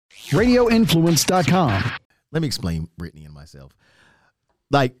radioinfluence.com. Let me explain Brittany and myself.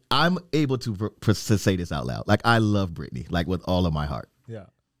 Like, I'm able to say this out loud. Like, I love Brittany, like, with all of my heart. Yeah.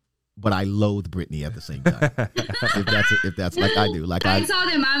 But I loathe Brittany at the same time. if that's like I do. Like, I told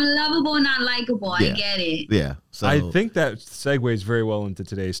him I'm lovable, not likable. Yeah. I get it. Yeah. So I think that segues very well into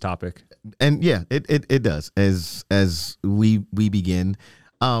today's topic. And yeah, it does as we begin.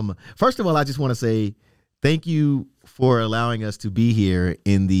 First of all, I just want to say thank you for allowing us to be here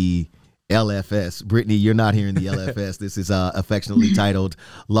in the LFS. Brittany, you're not here in the LFS. This is affectionately titled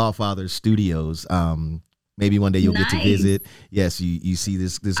Lawfather Studios. Maybe one day you'll get to visit. Yes, you see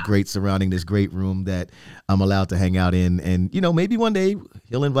this great surrounding, this great room that I'm allowed to hang out in. And, maybe one day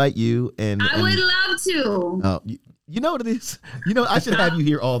he'll invite you. And I would love to. You know what it is? I should have you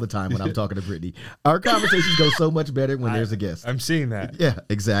here all the time when I'm talking to Brittany. Our conversations go so much better when there's a guest. I'm seeing that. Yeah,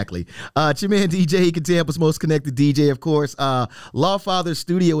 exactly. It's your man DJ, Tampa's most connected DJ, of course. Lawfather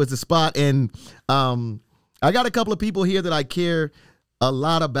Studio is the spot. And I got a couple of people here that I care a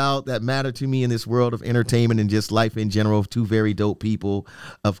lot about that matter to me in this world of entertainment and just life in general. Two very dope people.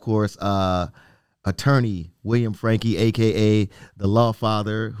 Of course, attorney William Frankie, a.k.a. the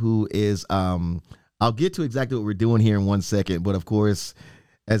Lawfather, who is... I'll get to exactly what we're doing here in 1 second. But of course,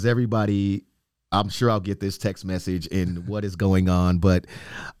 as everybody, I'm sure I'll get this text message and what is going on. But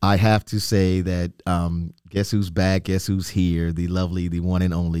I have to say that guess who's back? Guess who's here? The lovely, the one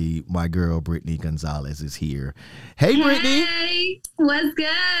and only, my girl, Brittany Gonzalez is here. Hey, Brittany. Hey, what's good?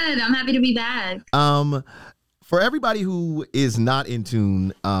 I'm happy to be back. For everybody who is not in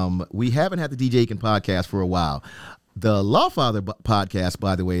tune, we haven't had the DJ Aiken podcast for a while. The Lawfather podcast,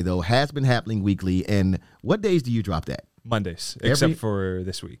 by the way, though, has been happening weekly. And what days do you drop that? Mondays, except for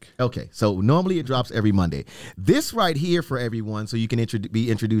this week. Okay, so normally it drops every Monday. This right here for everyone, so you can be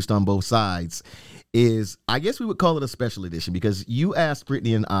introduced on both sides, is, I guess we would call it a special edition, because you asked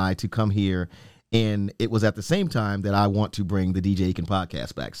Brittany and I to come here, and it was at the same time that I want to bring the DJ Aiken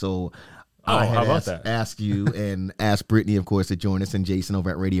podcast back. So I had asked you and asked Brittany, of course, to join us, and Jason over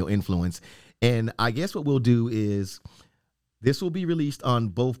at Radio Influence. And I guess what we'll do is this will be released on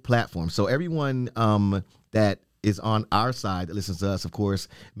both platforms. So everyone that is on our side that listens to us, of course,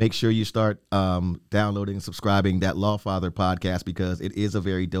 make sure you start downloading and subscribing that Lawfather podcast, because it is a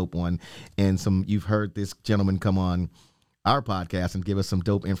very dope one. And you've heard this gentleman come on our podcast and give us some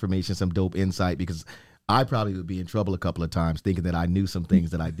dope information, some dope insight, because I probably would be in trouble a couple of times thinking that I knew some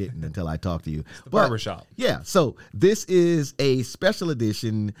things that I didn't until I talked to you. It's the barbershop. Yeah. So this is a special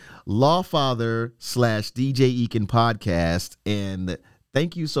edition Lawfather / DJ Aiken podcast. And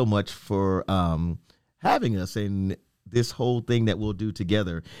thank you so much for having us in this whole thing that we'll do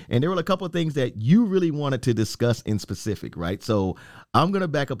together. And there were a couple of things that you really wanted to discuss in specific, right? So I'm going to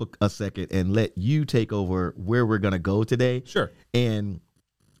back up a second and let you take over where we're going to go today. Sure. And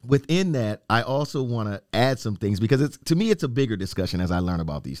within that, I also want to add some things, because to me, it's a bigger discussion as I learn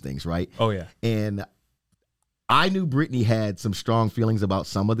about these things, right? Oh, yeah. And I knew Brittany had some strong feelings about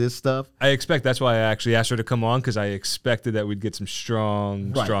some of this stuff. That's why I actually asked her to come on, because I expected that we'd get some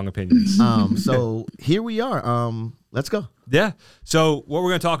strong opinions. So here we are. Let's go. Yeah. So what we're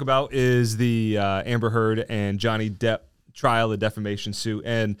going to talk about is the Amber Heard and Johnny Depp trial, the defamation suit.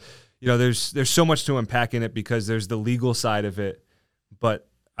 And, there's so much to unpack in it, because there's the legal side of it, but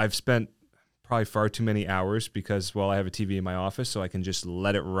I've spent probably far too many hours, because, I have a TV in my office, so I can just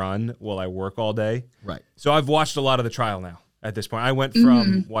let it run while I work all day. Right. So I've watched a lot of the trial now at this point. I went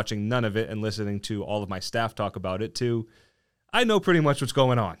from watching none of it and listening to all of my staff talk about it to I know pretty much what's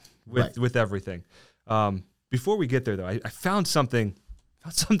going on with everything. Before we get there, though, I found something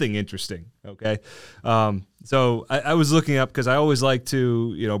interesting, okay? So I was looking up, because I always like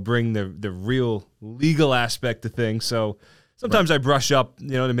to, bring the real legal aspect to things, so sometimes I brush up,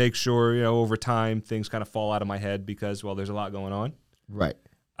 to make sure, over time things kind of fall out of my head, because, there's a lot going on. Right.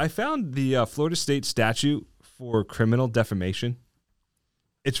 I found the Florida State statute for criminal defamation.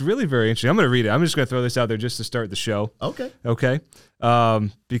 It's really very interesting. I'm going to read it. I'm just going to throw this out there just to start the show. Okay. Okay.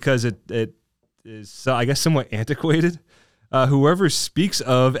 Because it is, I guess, somewhat antiquated. Whoever speaks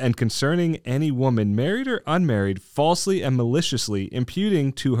of and concerning any woman, married or unmarried, falsely and maliciously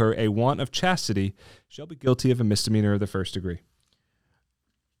imputing to her a want of chastity, shall be guilty of a misdemeanor of the first degree.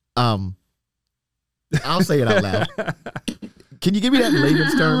 I'll say it out loud. Can you give me that in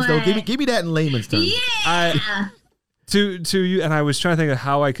layman's terms, though? Give me that in layman's terms. Yeah. To you, and I was trying to think of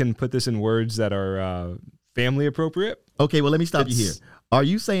how I can put this in words that are family appropriate. Okay, well, let me stop you here. Are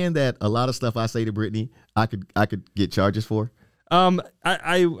you saying that a lot of stuff I say to Brittany, I could get charges for?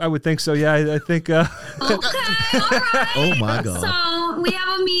 I would think so. Yeah, I think. Okay, all right. Oh my God. So we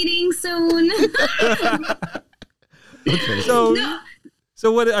have a meeting soon. Okay. So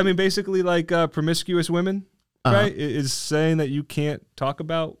So what? I mean, basically, like promiscuous women, right? Is saying that you can't talk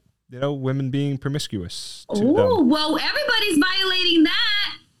about women being promiscuous. Oh, well, everybody's violating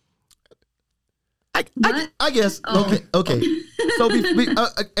that. I guess. Oh. Okay. So,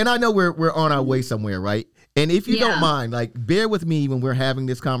 and I know we're on our way somewhere, right? And if you don't mind, like, bear with me when we're having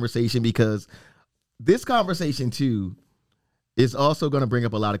this conversation, because this conversation too is also going to bring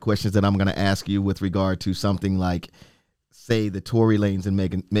up a lot of questions that I'm going to ask you with regard to something like, say, the Tory Lanez and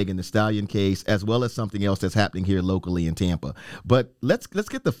Megan Thee Stallion case, as well as something else that's happening here locally in Tampa. But let's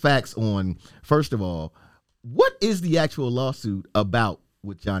get the facts on, first of all, what is the actual lawsuit about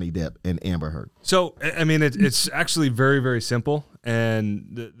with Johnny Depp and Amber Heard? So, I mean, it's actually very, very simple.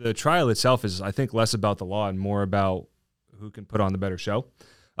 And the trial itself is, I think, less about the law and more about who can put on the better show.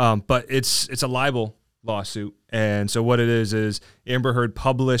 But it's a libel lawsuit. And so what it is Amber Heard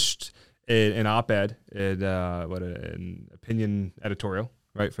published an op-ed, an opinion editorial,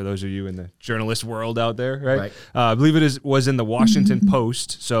 right? For those of you in the journalist world out there, right? I believe was in the Washington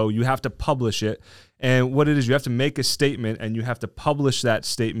Post. So you have to publish it. And what it is, you have to make a statement and you have to publish that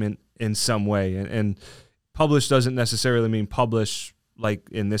statement in some way. And publish doesn't necessarily mean publish, like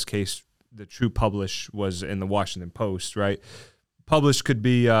in this case, the true publish was in the Washington Post, right? Publish could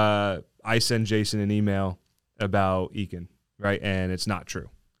be I send Jason an email about Ekin, right? And it's not true,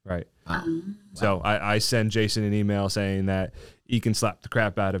 right? Wow. So I send Jason an email saying that Ekin slapped the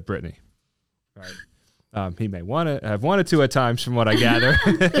crap out of Brittany, right? He may have wanted to at times, from what I gather.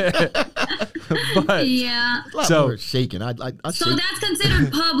 But yeah. So shaking. So that's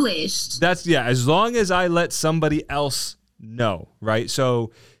considered published. That's as long as I let somebody else know, right?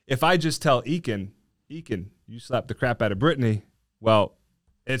 So if I just tell Ekin, you slapped the crap out of Brittany, well,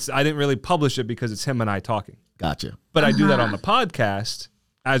 I didn't really publish it because it's him and I talking. Gotcha. But I do that on the podcast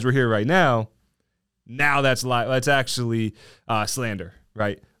as we're here right now. Now that's actually slander,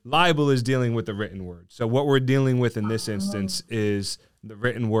 right? Libel is dealing with the written word. So what we're dealing with in this instance is the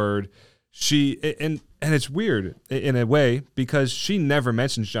written word. And it's weird in a way because she never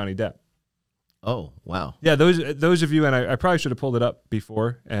mentions Johnny Depp. Oh, wow. Yeah, those of you, and I probably should have pulled it up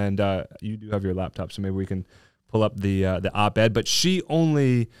before, and you do have your laptop, so maybe we can pull up the op-ed. But she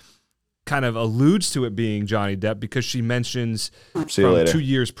only kind of alludes to it being Johnny Depp because she mentions from 2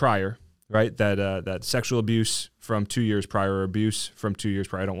 years prior, right? That sexual abuse from 2 years prior, or abuse from 2 years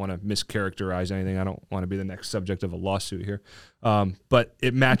prior. I don't want to mischaracterize anything. I don't want to be the next subject of a lawsuit here. But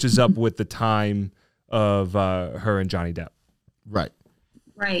it matches up with the time of her and Johnny Depp. Right.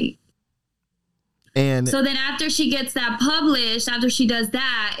 Right. And so then after she gets that published, after she does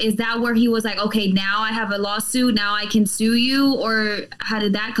that, is that where he was like, okay, now I have a lawsuit, now I can sue you? Or how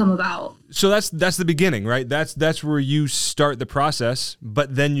did that come about? So that's the beginning, right? That's where you start the process,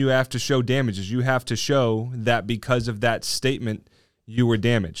 but then you have to show damages. You have to show that because of that statement, you were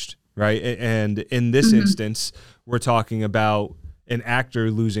damaged, right? And in this instance, we're talking about an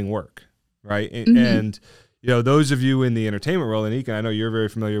actor losing work, right? And those of you in the entertainment world, and Ekin, I know you're very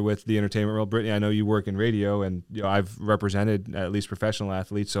familiar with the entertainment world. Brittany, I know you work in radio, and I've represented at least professional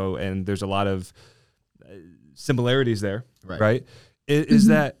athletes. So, and there's a lot of similarities there, right? Is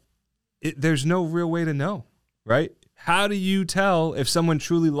that there's no real way to know, right? How do you tell if someone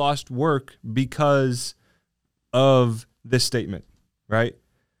truly lost work because of this statement, right?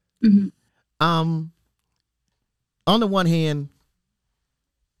 On the one hand,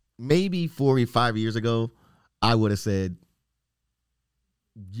 maybe 4 or 5 years ago, I would have said,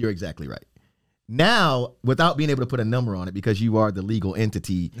 you're exactly right. Now, without being able to put a number on it, because you are the legal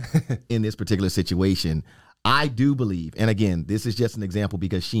entity in this particular situation, I do believe, and again, this is just an example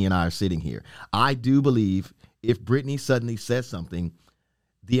because she and I are sitting here. I do believe if Brittany suddenly says something,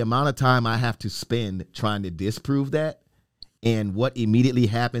 the amount of time I have to spend trying to disprove that, and what immediately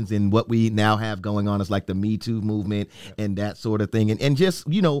happens and what we now have going on is like the Me Too movement and that sort of thing. And just,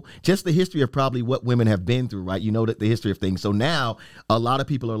 just the history of probably what women have been through, right? The history of things. So now a lot of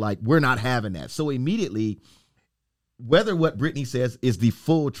people are like, we're not having that. So immediately, whether what Brittany says is the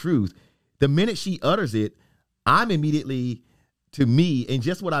full truth, the minute she utters it, I'm immediately, to me, and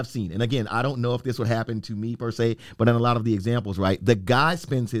just what I've seen. And again, I don't know if this would happen to me per se, but in a lot of the examples, right? The guy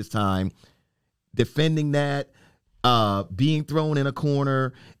spends his time defending that, being thrown in a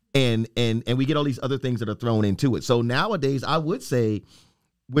corner, and we get all these other things that are thrown into it. So nowadays, I would say,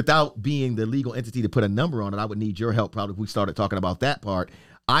 without being the legal entity to put a number on it, I would need your help probably if we started talking about that part.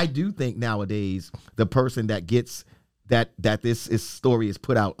 I do think nowadays the person that gets that this story is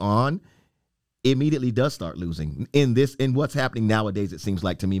put out on immediately does start losing in what's happening nowadays. It seems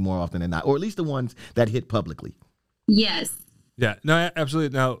like to me more often than not, or at least the ones that hit publicly. Yes. Yeah, no,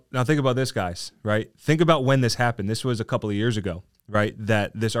 absolutely. Now think about this, guys, right? Think about when this happened. This was a couple of years ago. right,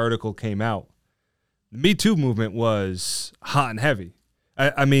 that this article came out, the Me Too movement was hot and heavy.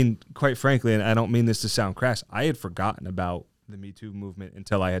 I mean, quite frankly, and I don't mean this to sound crass, I had forgotten about the Me Too movement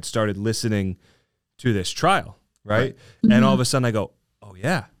until I had started listening to this trial, right? Mm-hmm. And all of a sudden I go, oh,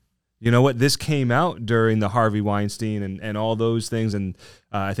 yeah. You know what? This came out during the Harvey Weinstein and all those things. And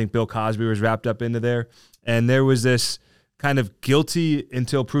I think Bill Cosby was wrapped up into there. And there was this kind of guilty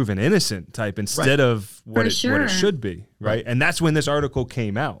until proven innocent type instead of what it should be, right? And that's when this article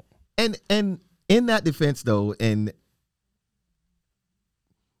came out. And in that defense, though, and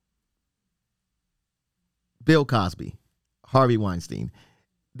Bill Cosby, Harvey Weinstein,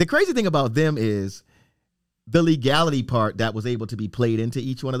 the crazy thing about them is the legality part that was able to be played into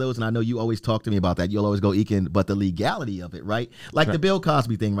each one of those. And I know you always talk to me about that. You'll always go, Ekin, but the legality of it, right? Like the Bill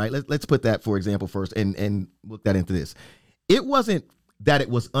Cosby thing, right? Let's put that, for example, first and look that into this. It wasn't that it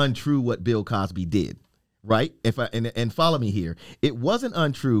was untrue what Bill Cosby did, right? And follow me here. It wasn't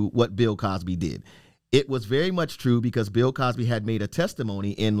untrue what Bill Cosby did. It was very much true because Bill Cosby had made a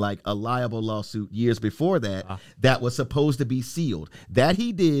testimony in like a liable lawsuit years before that that was supposed to be sealed. That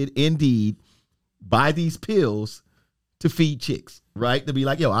he did indeed buy these pills to feed chicks, right? To be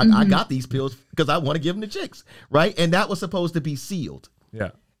like, yo, I got these pills because I want to give them to chicks, right? And that was supposed to be sealed.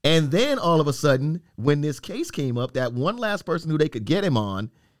 Yeah. And then all of a sudden, when this case came up, that one last person who they could get him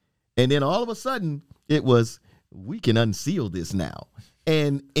on, and then all of a sudden it was, we can unseal this now.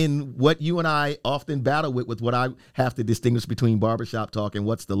 And in what you and I often battle with what I have to distinguish between barbershop talk and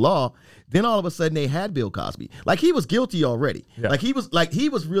what's the law, then all of a sudden they had Bill Cosby. Like he was guilty already. Yeah. Like he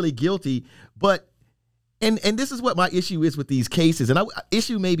was really guilty. But and this is what my issue is with these cases. And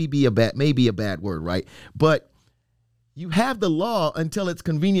issue maybe be a bad word, right? But you have the law until it's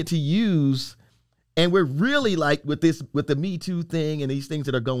convenient to use. And we're really like with the Me Too thing and these things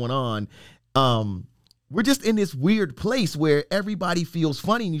that are going on. We're just in this weird place where everybody feels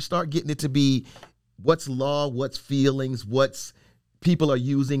funny and you start getting it to be what's law, what's feelings, what's people are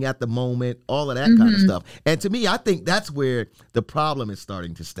using at the moment, all of that kind of stuff. And to me, I think that's where the problem is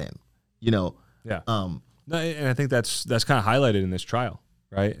starting to stem, you know? Yeah. And I think that's kind of highlighted in this trial,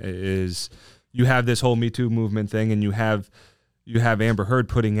 right? Is you have this whole Me Too movement thing and you have Amber Heard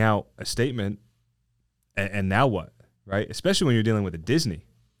putting out a statement and now what, right? Especially when you're dealing with a Disney.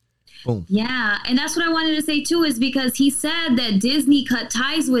 Boom. Yeah, and that's what I wanted to say too, is because he said that Disney cut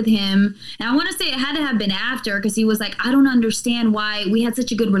ties with him. And I want to say it had to have been after, because he was like, I don't understand why we had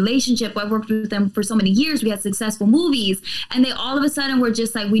such a good relationship. I worked with them for so many years. We had successful movies. And they all of a sudden were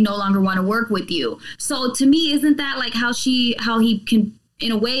just like, we no longer want to work with you. So to me, isn't that like how he can,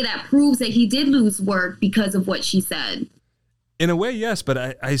 in a way that proves that he did lose work because of what she said? In a way, yes,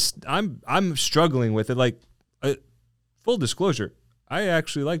 but I'm struggling with it. Like, full disclosure, I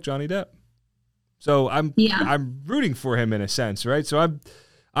actually like Johnny Depp, so I'm rooting for him in a sense, right? So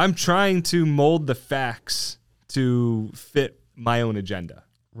I'm trying to mold the facts to fit my own agenda,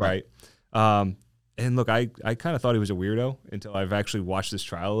 right? And look, I kind of thought he was a weirdo until I've actually watched this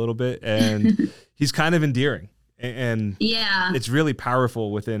trial a little bit, and he's kind of endearing, and it's really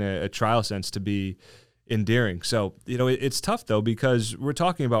powerful within a trial sense to be endearing. So it's tough though, because we're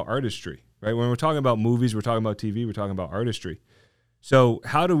talking about artistry, right? When we're talking about movies, we're talking about TV, we're talking about artistry. So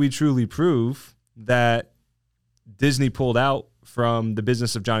how do we truly prove that Disney pulled out from the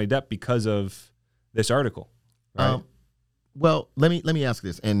business of Johnny Depp because of this article? Right? Well, let me ask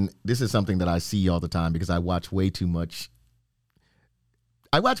this, and this is something that I see all the time because I watch way too much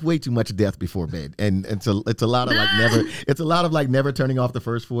death before bed, and it's a lot of like never turning off the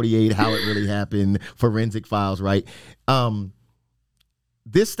first 48, how it really happened, forensic files, right?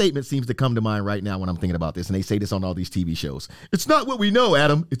 This statement seems to come to mind right now when I'm thinking about this, and they say this on all these TV shows. It's not what we know,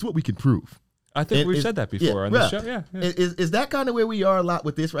 Adam. It's what we can prove. I think we've said that before on this show. Yeah. Is that kind of where we are a lot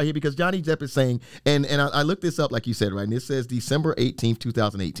with this right here? Because Johnny Depp is saying, and I looked this up like you said, right? And it says December 18th,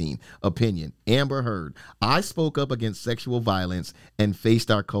 2018, opinion, Amber Heard. I spoke up against sexual violence and faced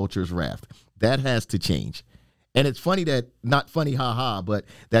our culture's wrath. That has to change. And it's funny that, not funny, haha, but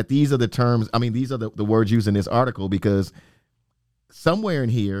that these are the terms, I mean, these are the words used in this article, because somewhere in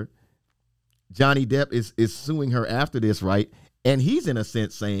here, Johnny Depp is suing her after this, right? And he's in a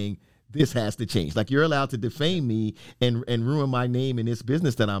sense saying this has to change. Like, you're allowed to defame me and ruin my name in this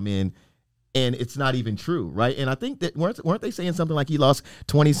business that I'm in, and it's not even true, right? And I think that weren't they saying something like he lost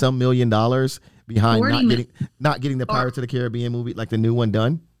 $20-some million behind not getting the Pirates of the Caribbean movie, like the new one,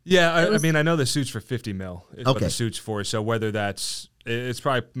 done? Yeah, I mean, I know the suit's for $50 million is what the suit's for. So whether it's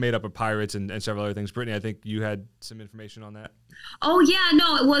probably made up of pirates and several other things. Brittany, I think you had some information on that. Oh yeah,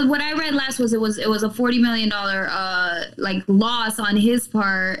 no. What I read last was it was a $40 million like loss on his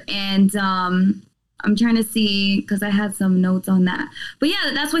part, and I'm trying to see because I had some notes on that. But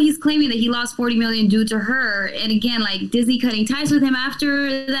yeah, that's what he's claiming, that he lost $40 million due to her. And again, like Disney cutting ties with him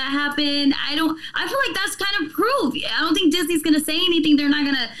after that happened. I feel like that's kind of proof. I don't think Disney's going to say anything. They're not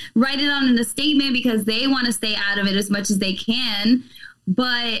going to write it on in a statement because they want to stay out of it as much as they can.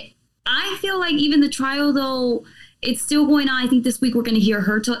 But I feel like even the trial, though, it's still going on. I think this week we're going to hear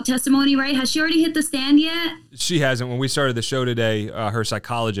her testimony, right? Has she already hit the stand yet? She hasn't. When we started the show today, her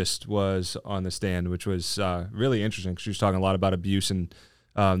psychologist was on the stand, which was really interesting. She was talking a lot about abuse and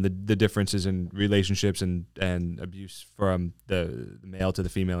the differences in relationships and abuse from the male to the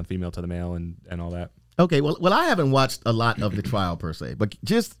female and female to the male and all that. Okay, well, I haven't watched a lot of the trial per se, but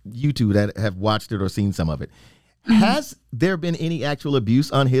just you two that have watched it or seen some of it. Has there been any actual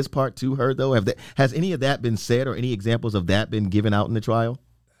abuse on his part to her, though? Has any of that been said or any examples of that been given out in the trial?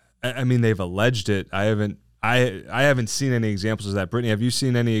 I mean, they've alleged it. I haven't seen any examples of that. Brittany, have you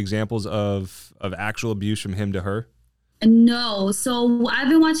seen any examples of actual abuse from him to her? No. So I've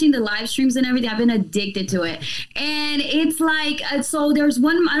been watching the live streams and everything. I've been addicted to it. And it's like, so there's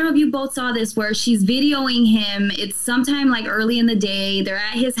one, I don't know if you both saw this, where she's videoing him. It's sometime like early in the day. They're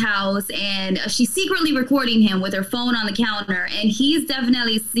at his house and she's secretly recording him with her phone on the counter. And he's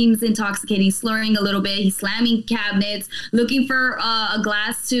definitely seems intoxicated. He's slurring a little bit. He's slamming cabinets, looking for a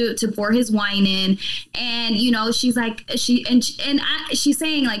glass to pour his wine in. And, you know, she's like, she's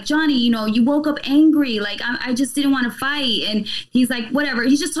saying like, Johnny, you know, you woke up angry. Like, I just didn't want to fight. And he's like, whatever.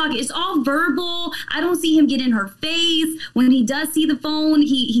 He's just talking. It's all verbal. I don't see him get in her face. When he does see the phone,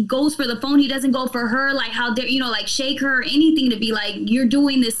 he goes for the phone. He doesn't go for her. Like, how dare, you know, like shake her or anything to be like, you're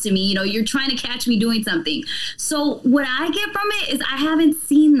doing this to me. You know, you're trying to catch me doing something. So what I get from it is I haven't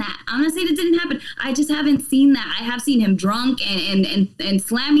seen that. I'm not saying it didn't happen. I just haven't seen that. I have seen him drunk and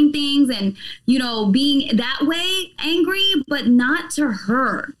slamming things and, you know, being that way angry, but not to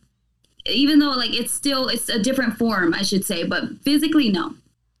her. Even though like it's a different form, I should say, but physically, no.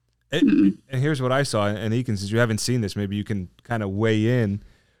 And here's what I saw, and Ekin, since you haven't seen this, maybe you can kind of weigh in.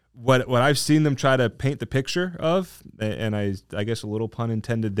 What I've seen them try to paint the picture of, and I guess a little pun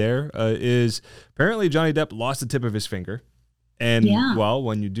intended there, is apparently Johnny Depp lost the tip of his finger. And, well,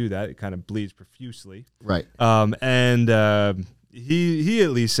 when you do that, it kind of bleeds profusely. Right. He at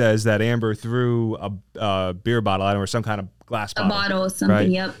least says that Amber threw a beer bottle at him or some kind of glass bottle. A bottle or something, right?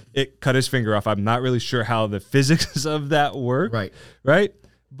 Yep. It cut his finger off. I'm not really sure how the physics of that work. Right?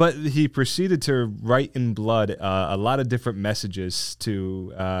 But he proceeded to write in blood a lot of different messages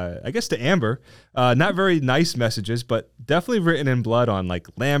to, I guess, to Amber. Not very nice messages, but definitely written in blood on, like,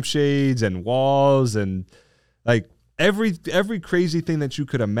 lampshades and walls and, like, every crazy thing that you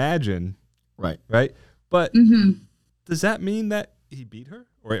could imagine. Right. But does that mean that he beat her?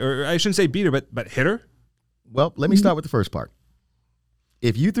 Or I shouldn't say beat her, but hit her? Well, let me start with the first part.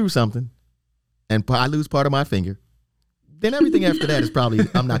 If you threw something and I lose part of my finger, then everything after that is probably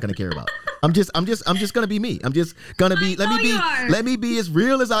I'm not going to care about. I'm just going to be me. I'm just going to be let me be as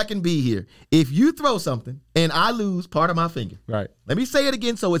real as I can be here. If you throw something and I lose part of my finger. Right. Let me say it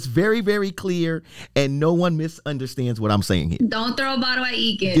again so it's very, very clear and no one misunderstands what I'm saying here. Don't throw a bottle at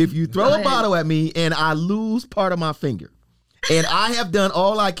Ekin. If you throw a bottle at me and I lose part of my finger and I have done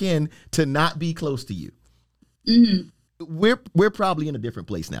all I can to not be close to you, we're probably in a different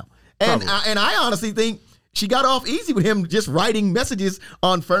place now. And I honestly think she got off easy with him just writing messages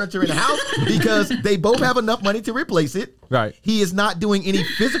on furniture in the house because they both have enough money to replace it. Right. He is not doing any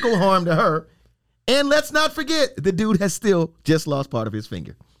physical harm to her. And let's not forget, the dude has still just lost part of his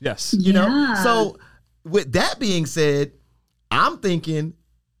finger. Yes. You know? So with that being said, I'm thinking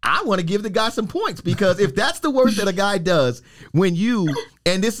I want to give the guy some points because if that's the worst that a guy does when you,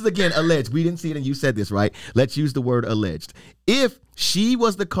 and this is again alleged, we didn't see it and you said this, right? Let's use the word alleged. If she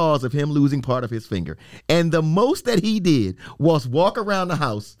was the cause of him losing part of his finger and the most that he did was walk around the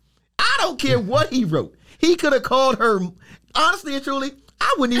house, I don't care what he wrote. He could have called her, honestly and truly,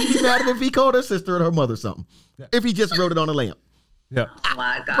 I wouldn't even be mad if he called her sister or her mother something. If he just wrote it on a lamp. Yeah. Oh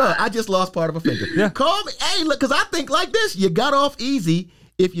my God. Bro, I just lost part of a finger. Yeah. Call me. Hey, look, because I think like this, you got off easy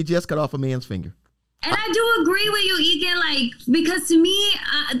if you just cut off a man's finger. And I do agree with you, Ekin, like, because to me,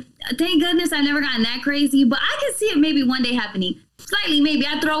 thank goodness I've never gotten that crazy, but I can see it maybe one day happening. Slightly, maybe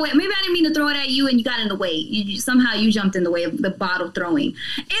I throw it. Maybe I didn't mean to throw it at you and you got in the way. Somehow you jumped in the way of the bottle throwing.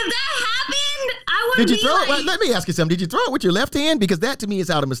 If that happened, I would Did you throw it? Well, let me ask you something. Did you throw it with your left hand? Because that to me is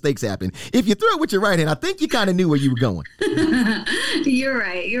how the mistakes happen. If you threw it with your right hand, I think you kind of knew where you were going. You're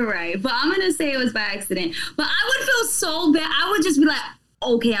right. But I'm going to say it was by accident. But I would feel so bad. I would just be like,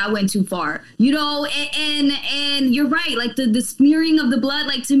 okay, I went too far, you know, and you're right. Like the smearing of the blood,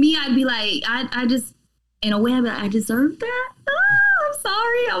 like to me, I'd be like, I just, in a way, I'd be like, I deserve that. Oh, I'm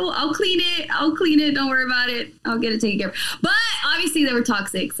sorry. I'll clean it. Don't worry about it. I'll get it taken care of. But obviously they were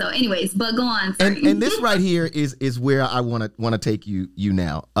toxic. So anyways, but go on. And this right here is where I want to take you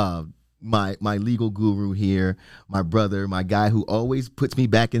now. My legal guru here, my brother, my guy who always puts me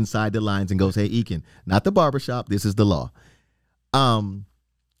back inside the lines and goes, "Hey, Ekin, not the barbershop. This is the law."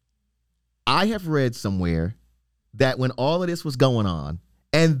 I have read somewhere that when all of this was going on,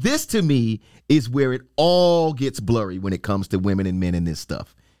 and this to me is where it all gets blurry when it comes to women and men in this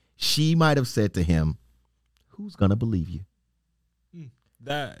stuff. She might have said to him, "Who's gonna believe you?"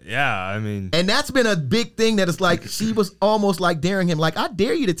 I mean, and that's been a big thing. That is like she was almost like daring him, like, "I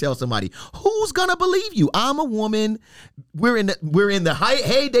dare you to tell somebody. Who's gonna believe you? I'm a woman. We're in the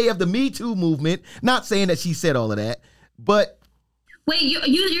heyday of the Me Too movement." Not saying that she said all of that, but wait,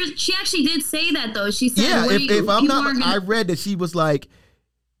 she actually did say that though. She said, "Yeah, if I'm not, I read that she was like,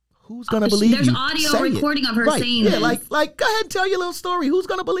 who's gonna believe there's you? There's audio Say recording it." of her right. saying yeah, this. like go ahead and tell your little story. Who's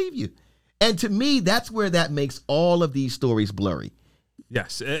gonna believe you? And to me, that's where that makes all of these stories blurry.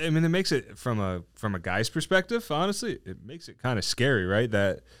 Yes, I mean, it makes it from a guy's perspective. Honestly, it makes it kind of scary, right?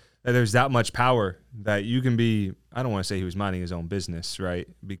 That there's that much power that you can be. I don't want to say he was minding his own business, right?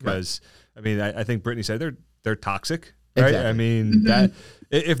 Because I mean, I think Brittany said they're toxic, right? Exactly. I mean, that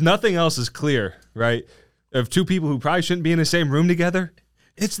if nothing else is clear, right? Of two people who probably shouldn't be in the same room together,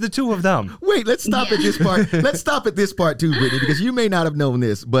 it's the two of them. Wait, let's stop at this part. Let's stop at this part too, Brittany, because you may not have known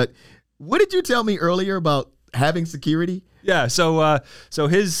this, but what did you tell me earlier about having security? Yeah, so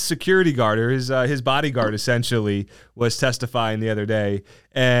his security guard, or his bodyguard essentially, was testifying the other day,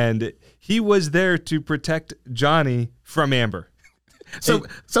 and he was there to protect Johnny from Amber. So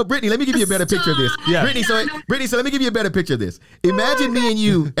Brittany, let me give you a better picture of this. Yeah. Brittany, so let me give you a better picture of this. Imagine me and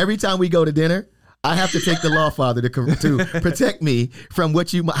you, every time we go to dinner, I have to take the law father to protect me from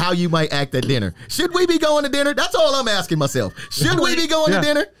how you might act at dinner. Should we be going to dinner? That's all I'm asking myself. Should we be going to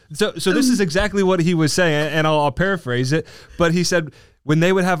dinner? So this is exactly what he was saying, and I'll paraphrase it. But he said when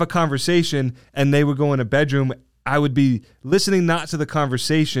they would have a conversation and they would go in a bedroom, I would be listening not to the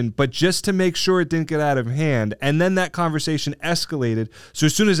conversation, but just to make sure it didn't get out of hand. And then that conversation escalated. So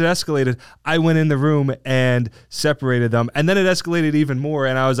as soon as it escalated, I went in the room and separated them. And then it escalated even more.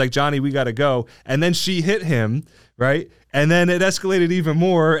 And I was like, "Johnny, we got to go." And then she hit him, right? And then it escalated even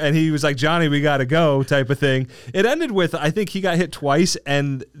more, and he was like, "Johnny, we got to go," type of thing. It ended with, I think he got hit twice,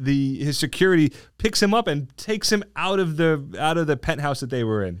 and his security picks him up and takes him out of the penthouse that they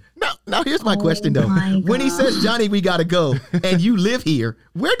were in. Now here's my question though. When he says, "Johnny, we got to go," and you live here,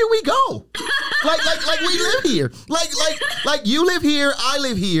 where do we go? like we live here. Like you live here, I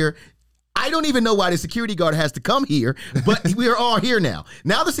live here. I don't even know why the security guard has to come here, but we are all here now.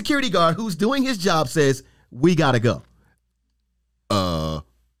 Now the security guard who's doing his job says, "We got to go."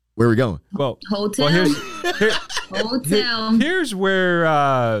 Where are we going? Well, hotel. Hotel. Here's where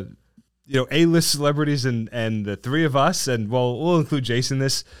A-list celebrities and the three of us, and we'll include Jason,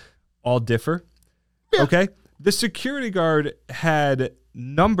 this all differ. Yeah. Okay, the security guard had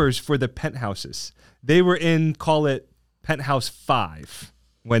numbers for the penthouses. They were in, call it penthouse 5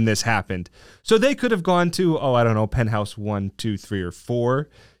 when this happened. So they could have gone to, I don't know, penthouse 1, 2, 3, or 4,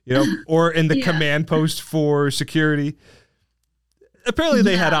 or in the command post for security. Apparently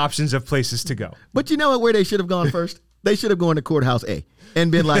they had options of places to go. But you know where they should have gone first? They should have gone to courthouse A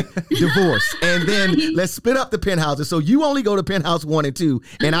and been like, divorce. And then let's split up the penthouses. So you only go to penthouse 1 and 2,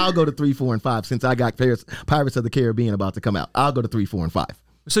 and I'll go to 3, 4, and 5 since I got Pirates of the Caribbean about to come out. I'll go to 3, 4, and 5.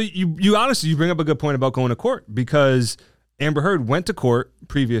 So you honestly, you bring up a good point about going to court, because Amber Heard went to court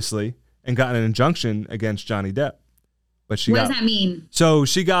previously and got an injunction against Johnny Depp. But what does that mean? So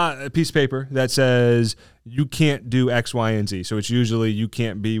she got a piece of paper that says you can't do X, Y, and Z. So it's usually you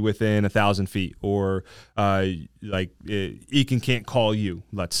can't be within 1,000 feet, or Ekin can't call you,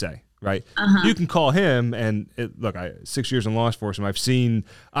 let's say, right? You can call him, and look, 6 years in law enforcement,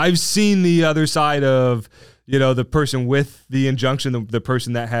 I've seen the other side of, the person with the injunction, the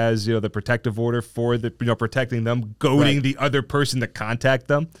person that has, the protective order for the, protecting them, goading the other person to contact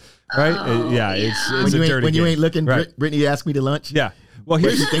them. Right? It's a dirty game. When you ain't looking, right. Brittany asked me to lunch. Yeah. Well,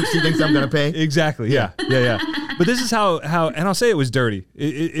 she thinks I'm going to pay. Exactly. Yeah. But this is how, and I'll say it was dirty.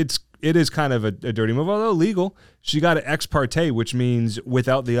 It is kind of a dirty move, although legal. She got an ex parte, which means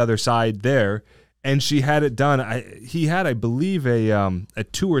without the other side there. And she had it done. He had, I believe, a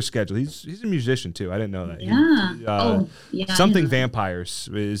tour schedule. He's a musician too. I didn't know that. Yeah. Something Vampires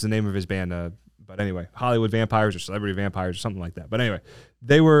is the name of his band. But anyway, Hollywood Vampires or Celebrity Vampires or something like that. But anyway,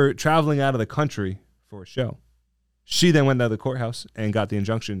 they were traveling out of the country for a show. She then went to the courthouse and got the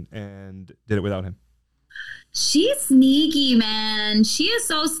injunction and did it without him. She's sneaky, man. She is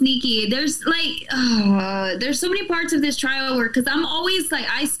so sneaky. There's like, there's so many parts of this trial where, because I'm always like,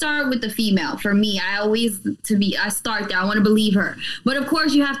 I start with the female. For me, I start there. I want to believe her. But of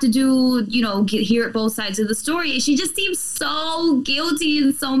course, you have to do, hear both sides of the story. She just seems so guilty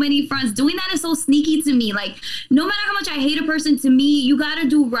in so many fronts. Doing that is so sneaky to me. Like, no matter how much I hate a person, to me, you got to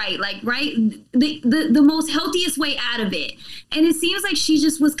do right. Like, right, the most healthiest way out of it. And it seems like she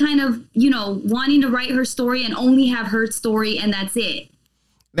just was kind of, wanting to write her story and only have her story, and that's it.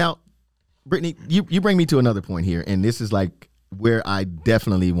 Now, Brittany, you bring me to another point here, and this is like where I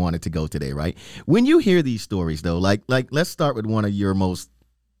definitely wanted to go today, right? When you hear these stories, though, like let's start with one of the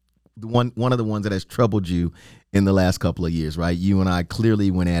ones that has troubled you in the last couple of years, right? You and I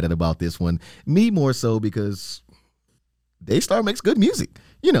clearly went at it about this one. Me more so because Daystar makes good music.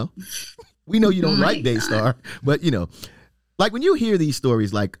 We know you don't like Daystar, but like when you hear these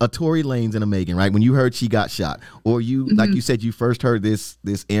stories, like a Tory Lanez and a Megan, right? When you heard she got shot, or you, like you said, you first heard this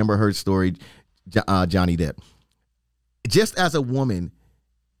Amber Heard story, Johnny Depp. Just as a woman,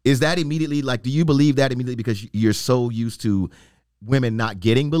 is that immediately, like, do you believe that immediately because you're so used to women not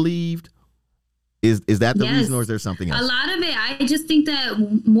getting believed? Is that the reason, or is there something else? A lot of it, I just think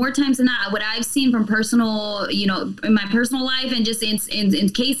that more times than not, what I've seen from personal, in my personal life and just in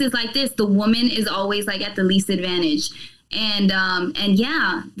cases like this, the woman is always like at the least advantage. And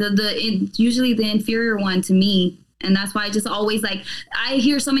yeah, usually the inferior one to me. And that's why I just always I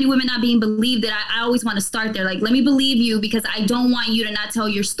hear so many women not being believed that I always want to start there. Like, let me believe you because I don't want you to not tell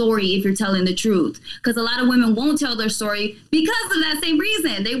your story if you're telling the truth. Because a lot of women won't tell their story because of that same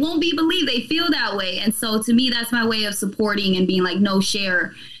reason. They won't be believed. They feel that way. And so to me, that's my way of supporting and being like, no,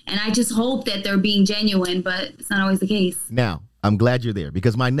 share. And I just hope that they're being genuine, but it's not always the case. Now, I'm glad you're there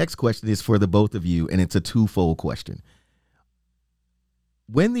because my next question is for the both of you, and it's a twofold question.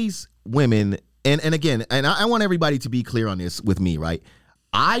 When these women, and again, and I want everybody to be clear on this with me, right?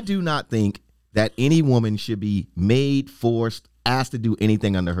 I do not think that any woman should be made, forced, asked to do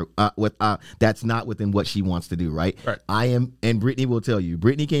anything under her that's not within what she wants to do, right? I am, and Brittany will tell you,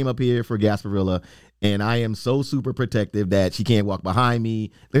 Brittany came up here for Gasparilla, and I am so super protective that she can't walk behind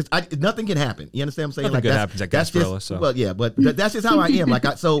me. Nothing can happen. You understand what I'm saying? Nothing good happens at Gasparilla. So. Well, yeah, but that's just how I am.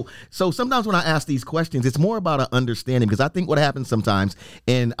 So sometimes when I ask these questions, it's more about an understanding because I think what happens sometimes,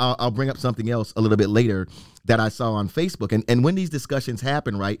 and I'll bring up something else a little bit later that I saw on Facebook, and when these discussions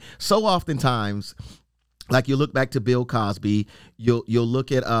happen, right? So oftentimes, like you look back to Bill Cosby, you'll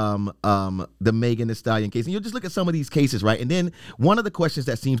look at the Megan Thee Stallion case, and you'll just look at some of these cases, right? And then one of the questions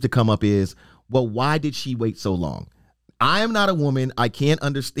that seems to come up is, well, why did she wait so long? I am not a woman. I can't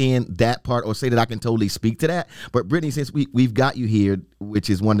understand that part or say that I can totally speak to that. But Brittany, since we've got you here, which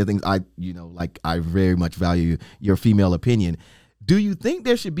is one of the things I very much value your female opinion. Do you think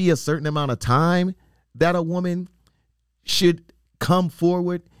there should be a certain amount of time that a woman should come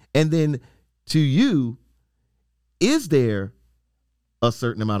forward? And then to you, is there a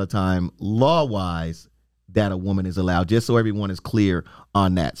certain amount of time law-wise that a woman is allowed, just so everyone is clear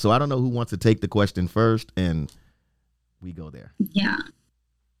on that? So I don't know who wants to take the question first, and we go there. Yeah.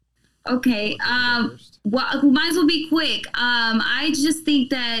 Okay. Well, might as well be quick. I just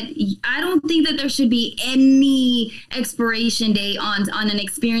think that I don't think that there should be any expiration date on an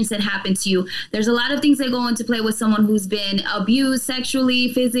experience that happened to you. There's a lot of things that go into play with someone who's been abused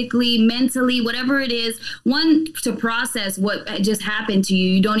sexually, physically, mentally, whatever it is. One, to process what just happened to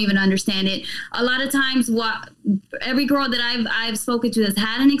you. You don't even understand it. A lot of times, every girl that I've spoken to that's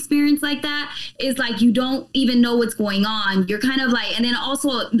had an experience like that is like, you don't even know what's going on. You're kind of like, and then also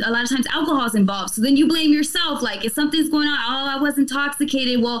a lot of times alcohol is involved. So then you blame yourself. Like, if something's going on, I was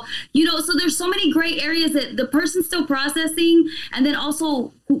intoxicated. Well, so there's so many gray areas that the person's still processing. And then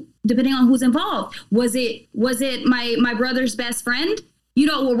also, depending on who's involved, was it my brother's best friend?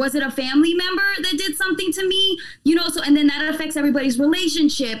 Or was it a family member that did something to me? So, and then that affects everybody's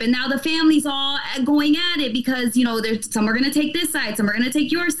relationship. And now the family's all going at it because, there's some are going to take this side, some are going to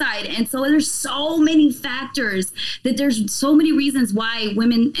take your side. And so there's so many factors that there's so many reasons why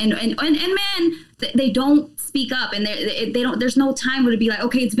women and men, they don't speak up, and they don't, there's no time to be like,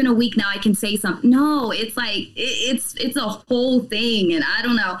 okay, it's been a week now, I can say something. No, it's like, it's a whole thing. And I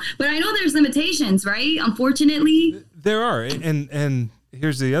don't know, but I know there's limitations, right? Unfortunately. There are. And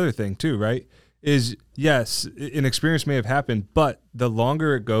here's the other thing too, right? Is yes, an experience may have happened, but the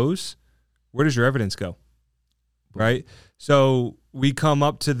longer it goes, where does your evidence go? Right? So we come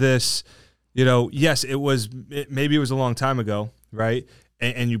up to this, yes, maybe it was a long time ago, right?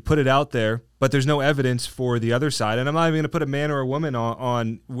 And you put it out there, but there's no evidence for the other side. And I'm not even going to put a man or a woman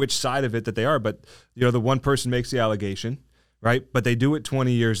on which side of it that they are, but the one person makes the allegation, right? But they do it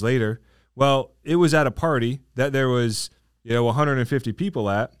 20 years later. Well, it was at a party that there was, 150 people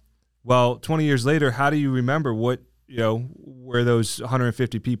at. Well, 20 years later, how do you remember what, where those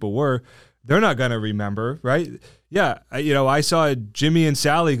 150 people were? They're not going to remember, right? Yeah, I saw Jimmy and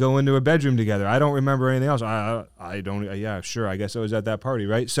Sally go into a bedroom together. I don't remember anything else. I don't, yeah, sure, I guess I was at that party,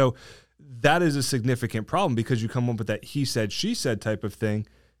 right? So that is a significant problem because you come up with that he said, she said type of thing.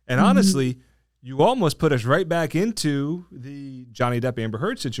 And honestly, you almost put us right back into the Johnny Depp Amber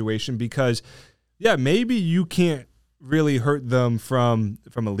Heard situation because, yeah, maybe you can't really hurt them from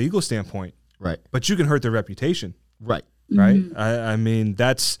a legal standpoint, right? But you can hurt their reputation, right? Right? I mean,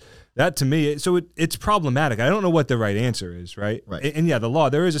 that to me, so it's problematic. I don't know what the right answer is, right? Right. And yeah, the law,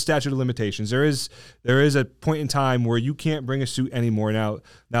 there is a statute of limitations. There is a point in time where you can't bring a suit anymore. Now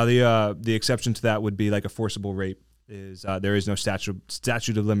the exception to that would be like a forcible rape. There is no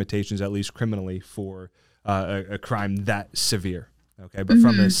statute of limitations, at least criminally, for a crime that severe. Okay, but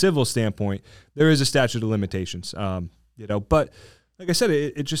from a civil standpoint, there is a statute of limitations. But like I said,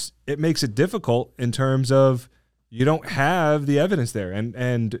 it makes it difficult in terms of you don't have the evidence there,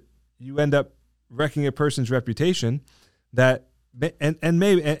 and you end up wrecking a person's reputation. That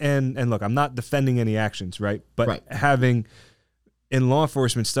and look, I'm not defending any actions, right? But having in law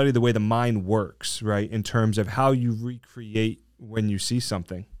enforcement study the way the mind works, right, in terms of how you recreate when you see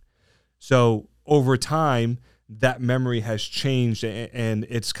something. So over time, that memory has changed and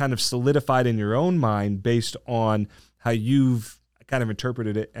it's kind of solidified in your own mind based on how you've kind of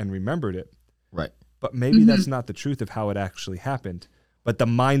interpreted it and remembered it. Right. But maybe that's not the truth of how it actually happened. But the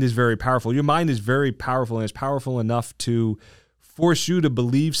mind is very powerful. Your mind is very powerful, and it's powerful enough to force you to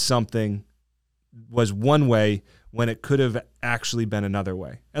believe something was one way when it could have actually been another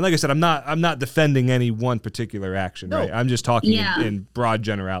way. And like I said, I'm not defending any one particular action, right? I'm just talking in broad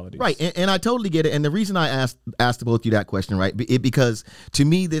generalities. Right, and I totally get it. And the reason I asked both you that question, right, because to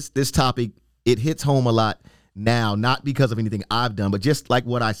me this topic, it hits home a lot now, not because of anything I've done, but just like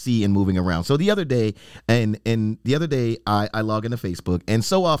what I see in moving around. So the other day, I log into Facebook, and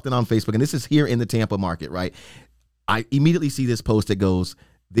so often on Facebook, and this is here in the Tampa market, right, I immediately see this post that goes,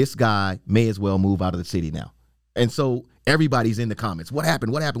 this guy may as well move out of the city now. And so everybody's in the comments. What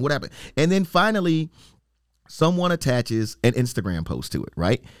happened? What happened? What happened? And then finally, someone attaches an Instagram post to it,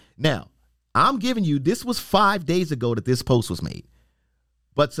 right? Now, I'm giving you, this was 5 days ago that this post was made.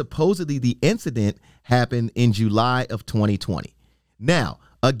 But supposedly the incident happened in July of 2020. Now,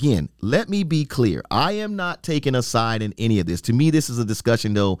 again, let me be clear. I am not taking a side in any of this. To me, this is a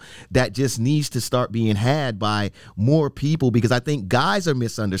discussion, though, that just needs to start being had by more people because I think guys are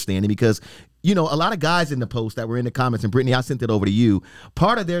misunderstanding because a lot of guys in the post that were in the comments, and Brittany, I sent it over to you.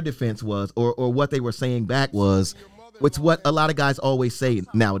 Part of their defense was, or what they were saying back was, it's what a lot of guys always say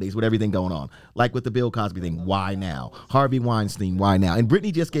nowadays with everything going on. Like with the Bill Cosby thing, why now? Harvey Weinstein, why now? And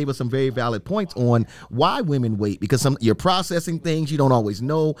Brittany just gave us some very valid points on why women wait, because you're processing things. You don't always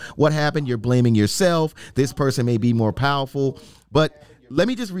know what happened. You're blaming yourself. This person may be more powerful. But let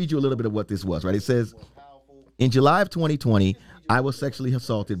me just read you a little bit of what this was, right? It says, in July of 2020, I was sexually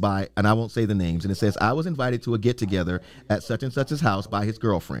assaulted by, and I won't say the names, and it says, I was invited to a get-together at such and such's house by his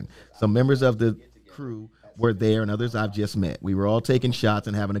girlfriend. Some members of the crew were there and others I've just met. We were all taking shots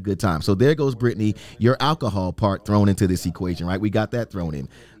and having a good time. So there goes, Brittany, your alcohol part thrown into this equation, right? We got that thrown in.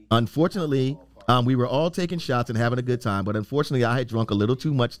 Unfortunately, we were all taking shots and having a good time, but unfortunately, I had drunk a little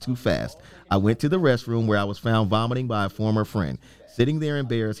too much too fast. I went to the restroom where I was found vomiting by a former friend. Sitting there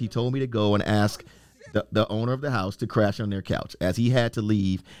embarrassed, he told me to go and ask the owner of the house to crash on their couch as he had to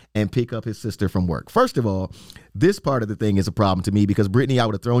leave and pick up his sister from work. First of all, this part of the thing is a problem to me because, Brittany, I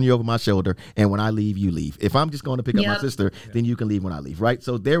would have thrown you over my shoulder, and when I leave, you leave. If I'm just going to pick up my sister, then you can leave when I leave, right?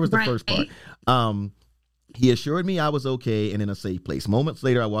 So there was the first part. He assured me I was okay and in a safe place. Moments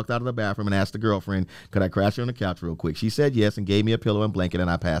later, I walked out of the bathroom and asked the girlfriend, could I crash her on the couch real quick? She said yes and gave me a pillow and blanket, and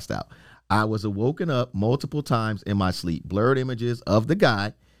I passed out. I was woken up multiple times in my sleep. Blurred images of the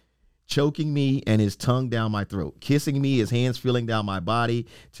guy choking me and his tongue down my throat, kissing me, his hands feeling down my body,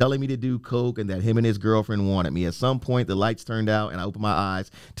 telling me to do coke and that him and his girlfriend wanted me. At some point, the lights turned out and I opened my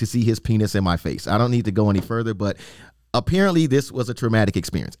eyes to see his penis in my face. I don't need to go any further, but apparently this was a traumatic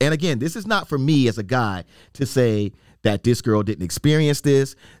experience. And again, this is not for me as a guy to say that this girl didn't experience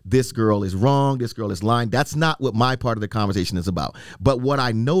this girl is wrong, this girl is lying. That's not what my part of the conversation is about. But what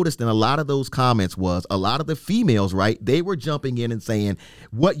I noticed in a lot of those comments was a lot of the females, right, they were jumping in and saying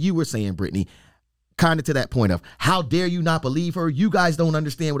what you were saying, Brittany, kind of to that point of, how dare you not believe her? You guys don't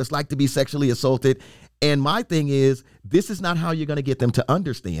understand what it's like to be sexually assaulted. And my thing is, this is not how you're going to get them to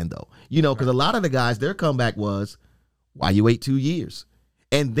understand, though. Because a lot of the guys, their comeback was, why you wait 2 years?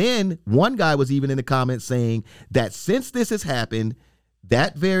 And then one guy was even in the comments saying that since this has happened,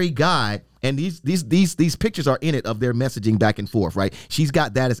 that very guy, and these pictures are in it of their messaging back and forth, right? She's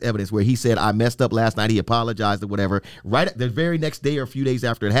got that as evidence where he said, I messed up last night. He apologized or whatever, right at the very next day or a few days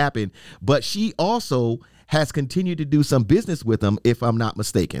after it happened. But she also has continued to do some business with him, if I'm not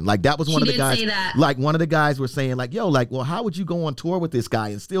mistaken. Like that was one of the guys, like one of the guys were saying like, yo, like, well, how would you go on tour with this guy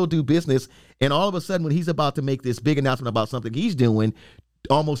and still do business? And all of a sudden when he's about to make this big announcement about something he's doing,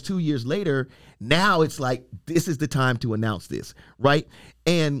 almost 2 years later, now it's like, this is the time to announce this, right?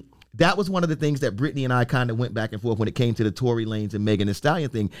 And that was one of the things that Brittany and I kind of went back and forth when it came to the Tory Lanez and Megan Thee Stallion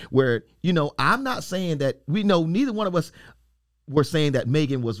thing, where, you know, I'm not saying that we know, neither one of us were saying that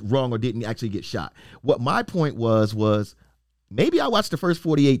Megan was wrong or didn't actually get shot. What my point was maybe I watched the first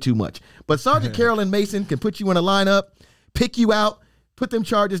 48 too much, but Sergeant Carolyn Mason can put you in a lineup, pick you out, put them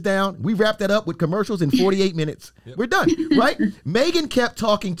charges down. We wrapped that up with commercials in 48 minutes. Yep. We're done, right? Megan kept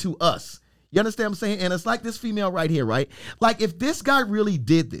talking to us. You understand what I'm saying? And it's like this female right here, right? Like if this guy really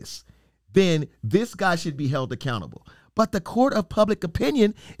did this, then this guy should be held accountable. But the court of public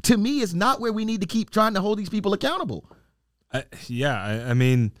opinion, to me, is not where we need to keep trying to hold these people accountable. I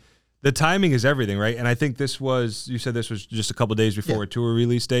mean, the timing is everything, right? And I think you said this was just a couple days before a tour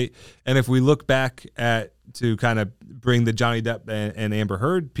release date. And if we look back to kind of bring the Johnny Depp and Amber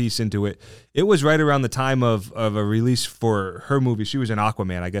Heard piece into it, it was right around the time of a release for her movie. She was in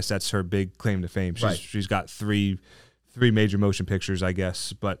Aquaman. I guess that's her big claim to fame. She's got three major motion pictures, I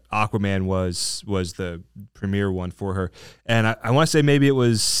guess, but Aquaman was the premiere one for her. And I want to say maybe it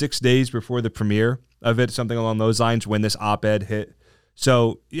was 6 days before the premiere of it, something along those lines, when this op-ed hit.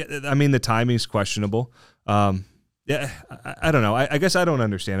 So, yeah, I mean, the timing's questionable. I don't know. I guess I don't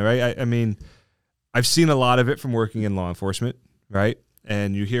understand it, right? I mean, I've seen a lot of it from working in law enforcement, right?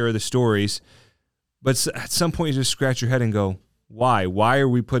 And you hear the stories, but at some point you just scratch your head and go, why? Why are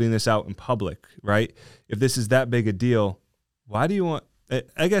we putting this out in public, right? If this is that big a deal, why do you want,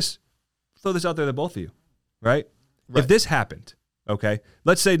 I guess, throw this out there to both of you, right? If this happened, okay,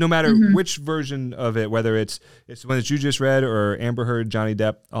 let's say no matter which version of it, whether it's the one that you just read or Amber Heard, Johnny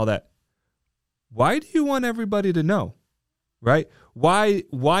Depp, all that, why do you want everybody to know, right?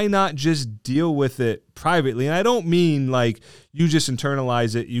 Why not just deal with it privately? And I don't mean like you just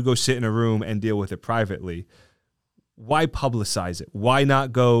internalize it, you go sit in a room and deal with it privately. Why publicize it? Why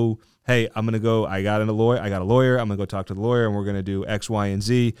not go, hey, I got a lawyer, I'm going to go talk to the lawyer and we're going to do X, Y, and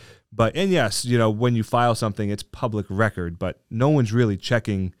Z. And yes, you know, when you file something, it's public record, but no one's really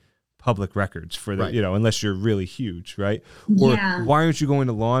checking public records for the, you know, unless you're really huge, right? Or why aren't you going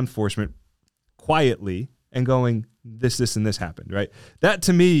to law enforcement quietly and going, this, and this happened, right? That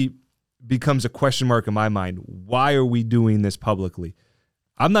to me becomes a question mark in my mind. Why are we doing this publicly?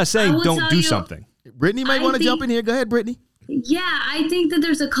 I'm not saying don't do something. Brittany might want to jump in here. Go ahead, Brittany. Yeah, I think that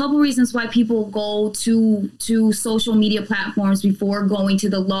there's a couple reasons why people go to social media platforms before going to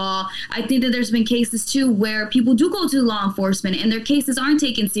the law. I think that there's been cases too where people do go to law enforcement and their cases aren't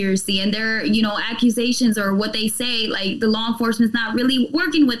taken seriously, and their, you know, accusations or what they say, like the law enforcement's not really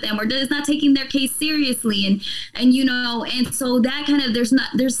working with them or is not taking their case seriously, and you know, and so that kind of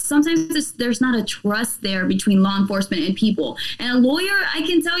there's sometimes not a trust there between law enforcement and people. And a lawyer, I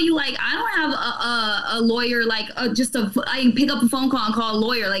can tell you, like, I don't have a lawyer like I can pick up a phone call and call a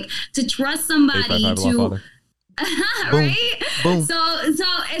lawyer, like to trust somebody to right? Boom. So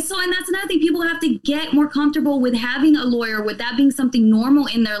and that's another thing. People have to get more comfortable with having a lawyer, with that being something normal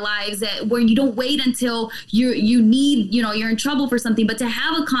in their lives, that where you don't wait until you need, you know, you're in trouble for something, but to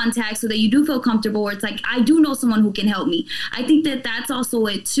have a contact so that you do feel comfortable where it's like, I do know someone who can help me. I think that that's also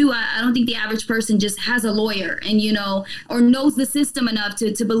it too. I don't think the average person just has a lawyer and, you know, or knows the system enough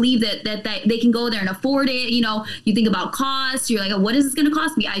to believe that they can go there and afford it. You know, you think about costs, you're like, oh, what is this going to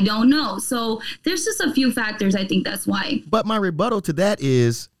cost me? I don't know. So there's just a few factors. I think that's why. But my rebuttal to that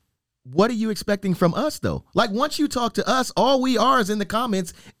is, what are you expecting from us though? Like, once you talk to us, all we are is in the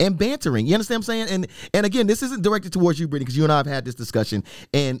comments and bantering. You understand what I'm saying? And again, this isn't directed towards you, Brittany, because you and I have had this discussion,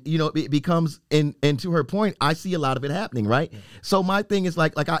 and you know, it becomes, and to her point, I see a lot of it happening, right? Yeah. So my thing is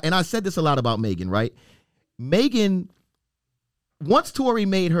like I said this a lot about Megan, right? Megan, once Tory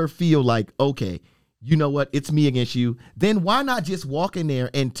made her feel like, okay, you know what, it's me against you, then why not just walk in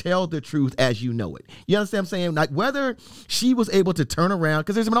there and tell the truth as you know it? You understand what I'm saying? Like, whether she was able to turn around,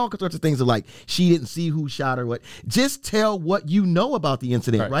 because there's been all sorts of things of like, she didn't see who shot her, what. Just tell what you know about the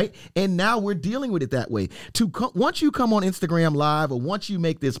incident, right? And now we're dealing with it that way. Once you come on Instagram Live, or once you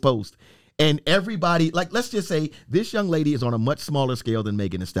make this post, and everybody, like, let's just say this young lady is on a much smaller scale than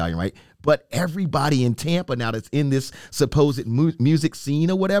Megan Thee Stallion, right? But everybody in Tampa now that's in this supposed music scene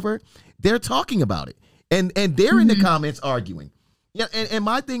or whatever, they're talking about it. And they're in the comments arguing. Yeah, and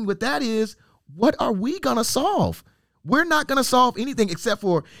my thing with that is, what are we going to solve? We're not going to solve anything except